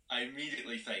 I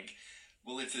immediately think,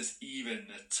 well, if there's even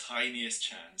the tiniest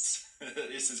chance that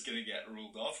this is going to get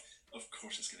ruled off, of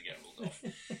course it's going to get ruled off.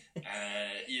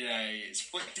 It's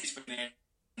flicked,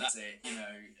 that's it.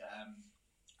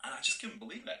 And I just couldn't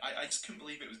believe it. I just couldn't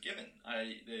believe it was given.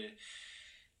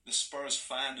 The Spurs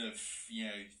fan of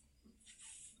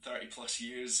 30 plus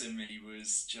years in me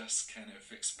was just kind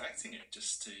of expecting it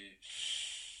just to.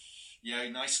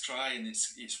 Nice try, and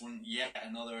it's one yet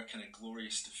another kind of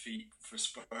glorious defeat for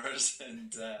Spurs,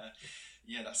 and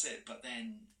that's it. But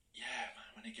then,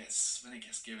 when it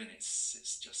gets given,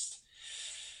 it's just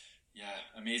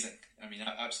amazing.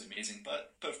 Absolutely amazing.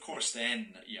 But of course,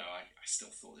 then I still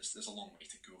thought there's a long way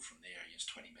to go from there. It's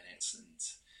 20 minutes, and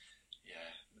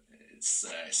it's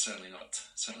certainly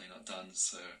not done.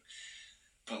 So,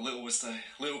 but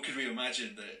little could we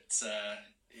imagine that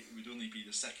it would only be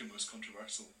the second most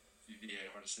controversial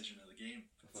VAR decision of the game.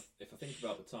 If I think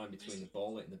about the time between the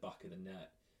ball hitting the back of the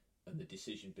net and the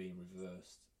decision being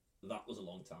reversed, that was a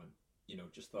long time.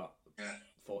 Just that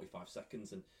 45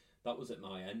 seconds, and that was at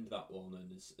my end, that one.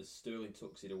 And as Sterling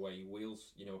tucks it away, he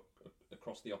wheels,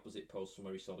 across the opposite post from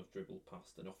where he sort of dribbled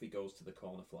past, and off he goes to the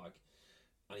corner flag,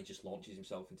 and he just launches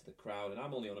himself into the crowd. And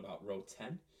I'm only on about row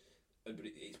 10, but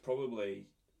it's probably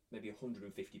maybe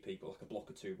 150 people, like a block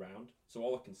or two round. So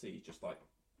all I can see is just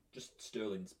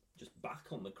Sterling's just back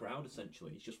on the crowd,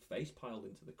 essentially. He's just face piled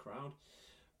into the crowd,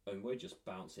 and we're just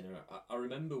bouncing around. I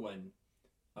remember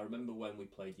when we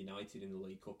played United in the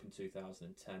League Cup in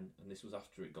 2010, and this was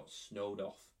after it got snowed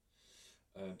off,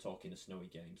 talking of snowy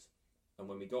games. And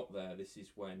when we got there, this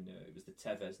is when it was the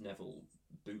Tevez Neville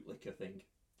bootlicker thing.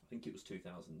 I think it was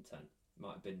 2010.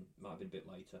 Might have been a bit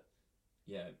later.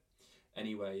 Yeah.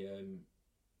 Anyway,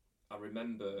 I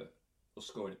remember us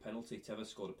scoring a penalty. Tevez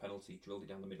scored a penalty, drilled it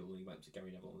down the middle, and he went to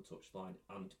Gary Neville on the touchline.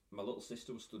 And my little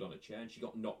sister was stood on a chair, and she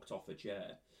got knocked off a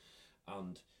chair,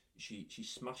 and she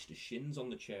smashed her shins on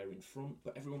the chair in front,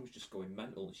 but everyone was just going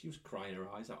mental, and she was crying her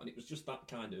eyes out, and it was just that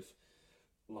kind of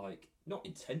like not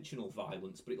intentional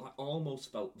violence, but it like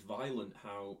almost felt violent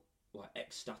how like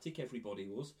ecstatic everybody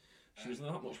was. She was in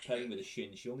that much pain with her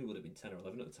shin. She only would have been 10 or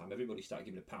 11 at the time. Everybody started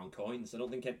giving her pound coins. I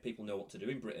don't think people know what to do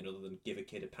in Britain other than give a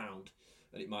kid a pound,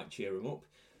 and it might cheer him up.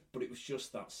 But it was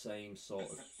just that same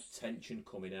sort of tension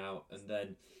coming out, and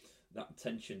then that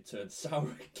tension turned sour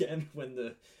again when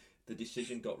the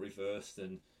decision got reversed,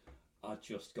 and I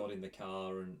just got in the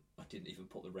car and I didn't even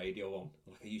put the radio on.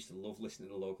 Like, I used to love listening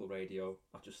to the local radio.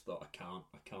 I just thought, I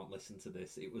can't listen to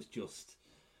this. It was just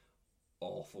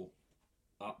awful.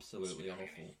 Absolutely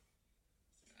awful.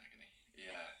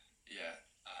 Yeah.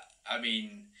 I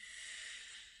mean,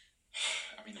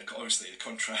 obviously the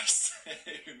contrast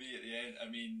for me at the end.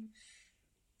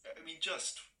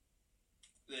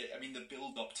 The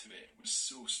build up to it was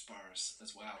so Spurs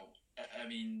as well.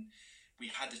 We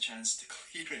had the chance to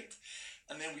clear it,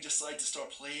 and then we decided to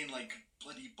start playing like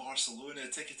bloody Barcelona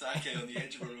tiki-taka on the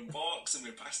edge of our own box, and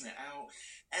we're passing it out.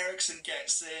 Ericsson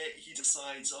gets it. He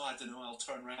decides, I don't know, I'll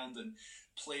turn around and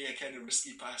play a kind of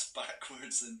risky pass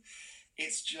backwards, and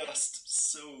it's just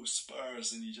so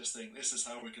Spurs, and you just think, this is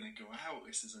how we're going to go out.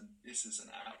 This is an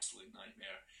absolute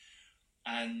nightmare.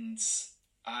 And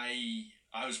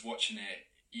I was watching it.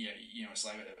 It's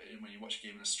like when you watch a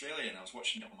game in Australia, and I was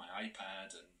watching it on my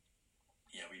iPad, and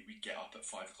we get up at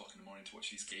 5 o'clock in the morning to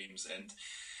watch these games, and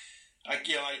I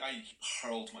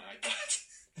hurled my iPad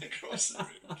across the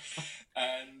room,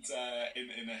 and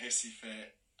in a hissy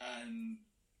fit, and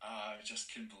I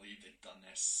just couldn't believe they'd done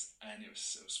this, and it was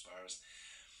so Spurs.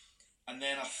 And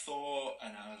then I thought,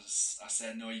 and I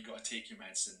said, no, you've got to take your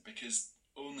medicine, because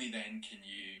only then can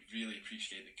you really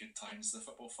appreciate the good times as a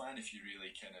football fan, if you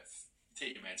really kind of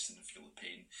take your medicine and feel the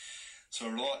pain. So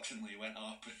I reluctantly went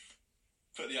up and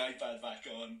put the iPad back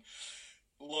on,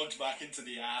 logged back into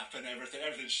the app, and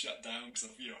everything's shut down because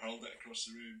I've hurled it across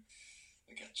the room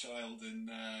like a child, and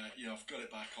I've got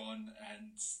it back on,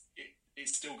 and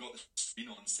it's still got the screen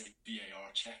on saying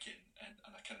VAR checking,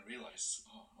 and I kind of realised,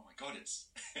 oh my god, it's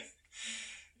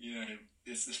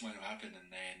this might have happened,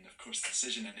 and then of course the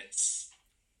decision, and it's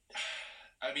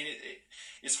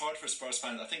hard for Spurs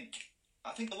fans. I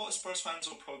think a lot of Spurs fans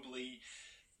will probably,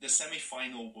 the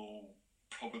semi-final will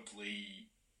probably,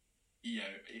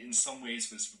 in some ways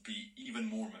would be even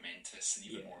more momentous and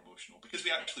even more emotional, because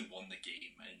we actually won the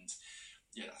game, and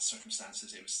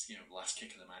circumstances, it was last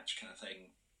kick of the match kind of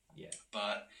thing. Yeah.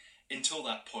 But until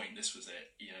that point, this was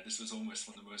it. This was almost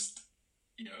one of the most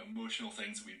emotional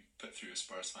things that we put through as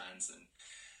Spurs fans, and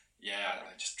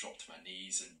I just dropped to my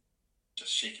knees and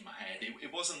just shaking my head.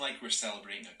 It wasn't like we're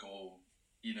celebrating a goal.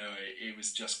 It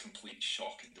was just complete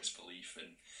shock and disbelief,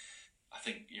 and I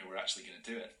think we're actually going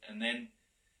to do it. And then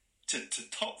to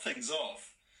top things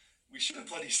off, we should have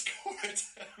bloody scored.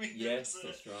 Yes,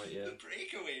 that's right. Yeah, the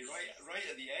breakaway right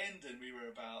at the end, and we were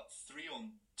about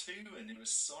 3-on-2, and it was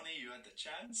Sonny who had the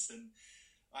chance, and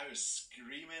I was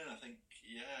screaming. I think,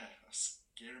 I was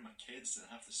scaring my kids, and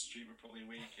half the street were probably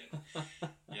awake. And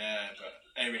but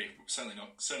anyway, certainly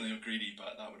not greedy,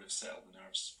 but that would have settled the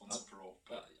nerves once and for all.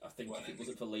 But I think if it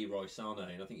wasn't for Leroy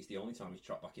Sané, and I think it's the only time he's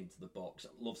trapped back into the box. I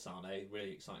love Sané,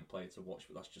 really exciting player to watch,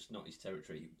 but that's just not his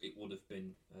territory. It would have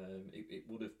been, it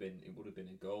would have been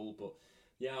a goal. But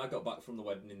yeah, I got back from the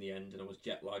wedding in the end, and I was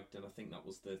jet lagged, and I think that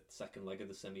was the second leg of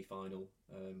the semi-final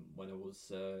when I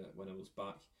was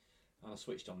back. And I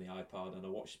switched on the iPad and I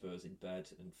watched Spurs in bed.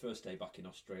 And first day back in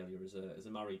Australia as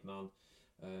a married man,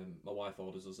 my wife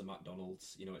orders us a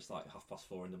McDonald's. It's like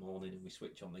 4:30 in the morning, and we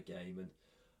switch on the game, and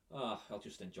I'll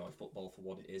just enjoy football for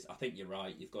what it is. I think you're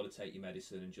right. You've got to take your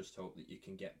medicine and just hope that you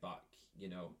can get back,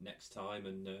 next time.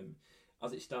 And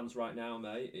as it stands right now,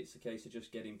 mate, it's a case of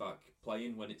just getting back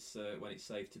playing when it's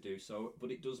safe to do so. But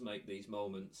it does make these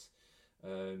moments.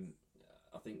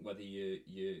 I think whether you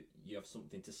have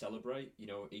something to celebrate,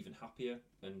 even happier,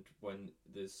 and when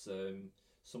there's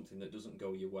something that doesn't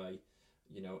go your way,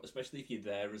 especially if you're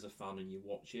there as a fan and you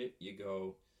watch it, you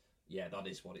go, yeah, that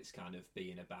is what it's kind of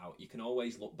being about. You can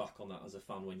always look back on that as a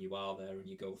fan when you are there and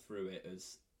you go through it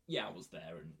as, I was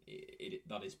there, and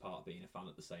that is part of being a fan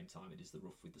at the same time. It is the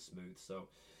rough with the smooth. So,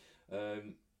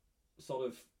 sort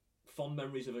of fond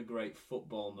memories of a great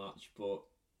football match, but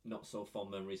not so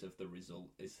fond memories of the result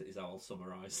is how I'll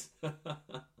summarise. No,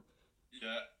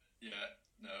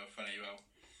 funny, well.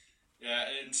 Yeah,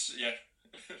 it's,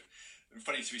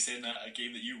 funny to be saying that, a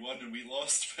game that you won and we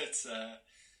lost, but so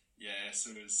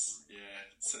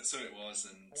it was,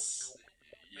 and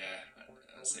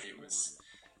I say it was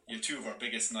two of our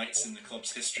biggest nights in the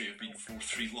club's history have been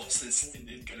 4-3 losses in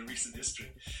kind of recent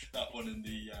history. That one in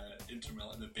the Inter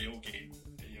Milan, the Bale game,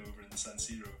 over in the San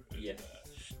Siro. And,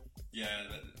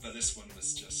 but this one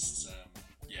was just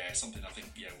something I think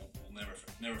we'll never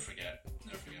forget.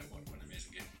 Never forget what an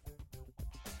amazing game.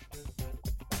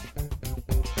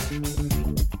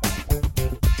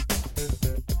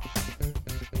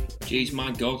 Jeez,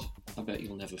 my God. I bet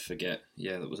you'll never forget.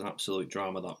 Yeah, that was an absolute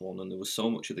drama, that one, and there was so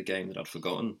much of the game that I'd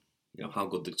forgotten. How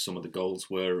good some of the goals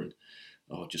were, and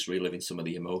just reliving some of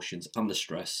the emotions and the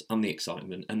stress and the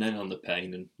excitement, and then on the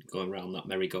pain and going around that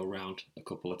merry-go-round a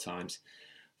couple of times.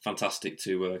 Fantastic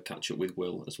to catch up with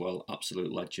Will as well.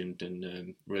 Absolute legend,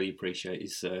 and really appreciate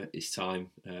his time,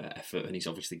 effort, and he's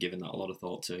obviously given that a lot of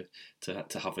thought to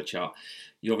have a chat.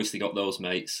 You obviously got those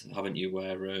mates, haven't you?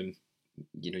 Where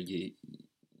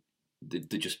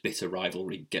the just bitter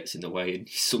rivalry gets in the way, and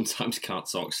you sometimes can't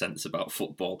talk sense about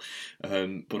football. But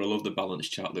I love the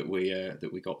balanced chat that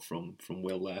we got from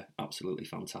Will there. Absolutely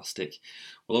fantastic.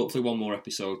 Well, hopefully one more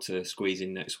episode to squeeze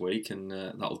in next week, and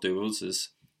that'll do us as.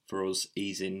 For us,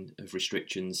 easing of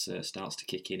restrictions starts to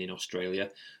kick in Australia.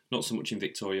 Not so much in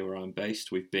Victoria where I'm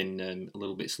based. We've been a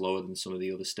little bit slower than some of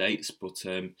the other states, but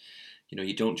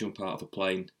you don't jump out of a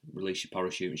plane, release your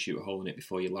parachute and shoot a hole in it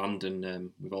before you land,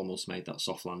 and we've almost made that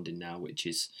soft landing now, which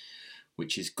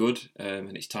is good,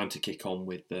 and it's time to kick on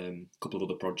with a couple of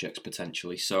other projects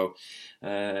potentially. So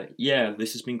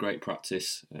this has been great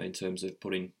practice in terms of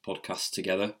putting podcasts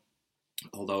together.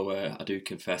 Although I do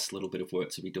confess a little bit of work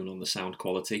to be done on the sound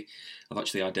quality. I've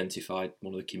actually identified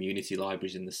one of the community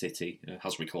libraries in the city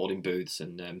has recording booths,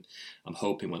 and I'm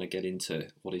hoping when I get into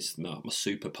what is my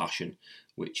super passion,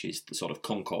 which is the sort of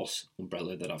concourse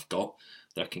umbrella that I've got,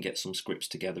 that I can get some scripts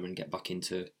together and get back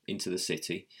into the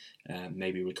city,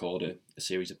 maybe record a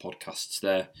series of podcasts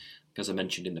there. As I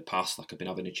mentioned in the past, I've been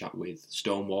having a chat with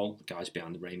Stonewall, the guys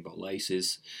behind the Rainbow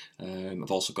Laces. I've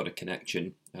also got a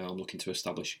connection. I'm looking to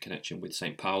establish a connection with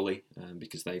St. Pauli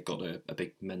because they've got a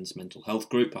big men's mental health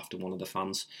group after one of the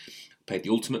fans paid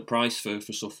the ultimate price for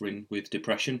suffering with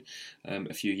depression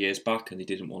a few years back, and they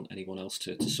didn't want anyone else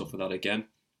to suffer that again.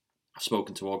 I've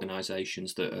spoken to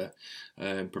organisations that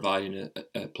are providing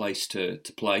a place to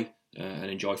play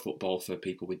and enjoy football for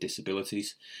people with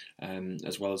disabilities,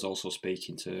 as well as also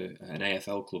speaking to an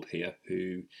AFL club here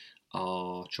who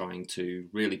are trying to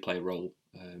really play a role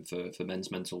for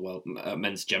men's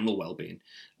men's general well-being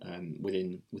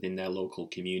within their local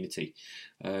community.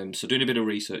 So doing a bit of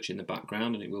research in the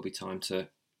background, and it will be time to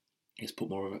put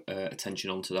more attention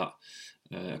onto that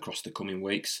across the coming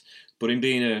weeks. But in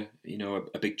being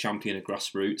a big champion of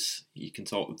grassroots, you can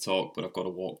talk the talk, but I've got to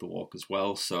walk the walk as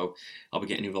well. So I'll be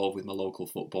getting involved with my local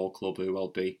football club, who I'll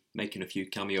be making a few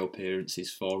cameo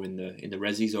appearances for in the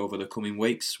resis over the coming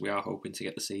weeks. We are hoping to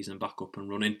get the season back up and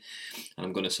running, and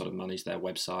I'm going to sort of manage their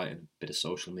website and a bit of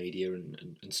social media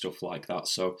and stuff like that.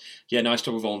 So yeah, nice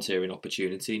to have a volunteering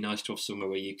opportunity. Nice to have somewhere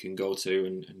where you can go to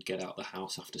and get out of the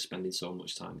house after spending so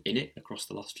much time in it across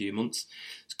the last few months.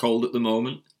 It's cold at the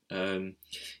moment.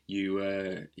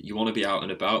 You want to be out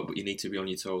and about, but you need to be on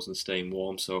your toes and staying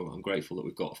warm. So I'm grateful that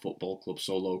we've got a football club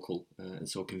so local and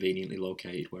so conveniently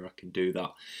located where I can do that.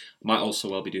 I might also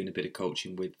well be doing a bit of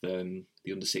coaching with the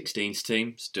under-16s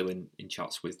team. Still in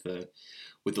chats with the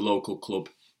local club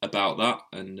about that,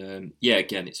 and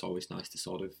again, it's always nice to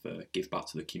sort of give back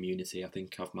to the community. I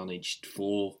think I've managed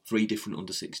three different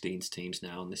under-16s teams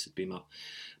now, and this would be my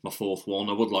fourth one.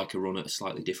 I would like a run at a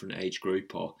slightly different age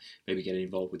group, or maybe getting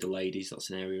involved with the ladies. That's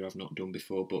an area I've not done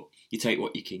before, but you take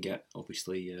what you can get,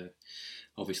 obviously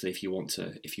if you want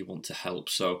to help.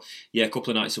 So yeah, a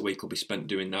couple of nights a week will be spent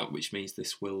doing that, which means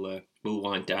this will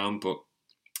wind down, but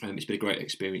it's been a great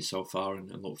experience so far,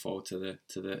 and look forward to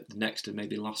the next and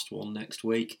maybe last one next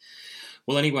week.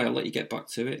 Well, anyway, I'll let you get back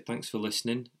to it. Thanks for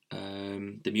listening.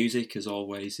 The music, as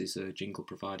always, is a jingle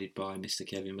provided by Mr.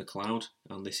 Kevin McLeod,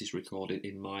 and this is recorded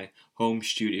in my home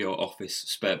studio office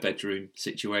spare bedroom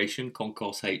situation,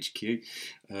 Concourse HQ,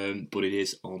 but it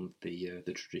is on the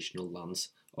traditional lands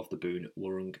of the Boon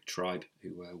Wurrung tribe,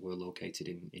 who were located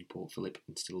in Port Phillip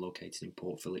and still located in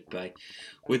Port Phillip Bay.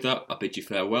 With that, I bid you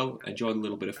farewell. Enjoy the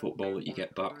little bit of football that you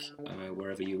get back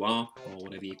wherever you are, or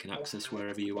whatever you can access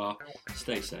wherever you are.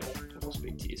 Stay safe, and I'll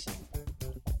speak to you soon.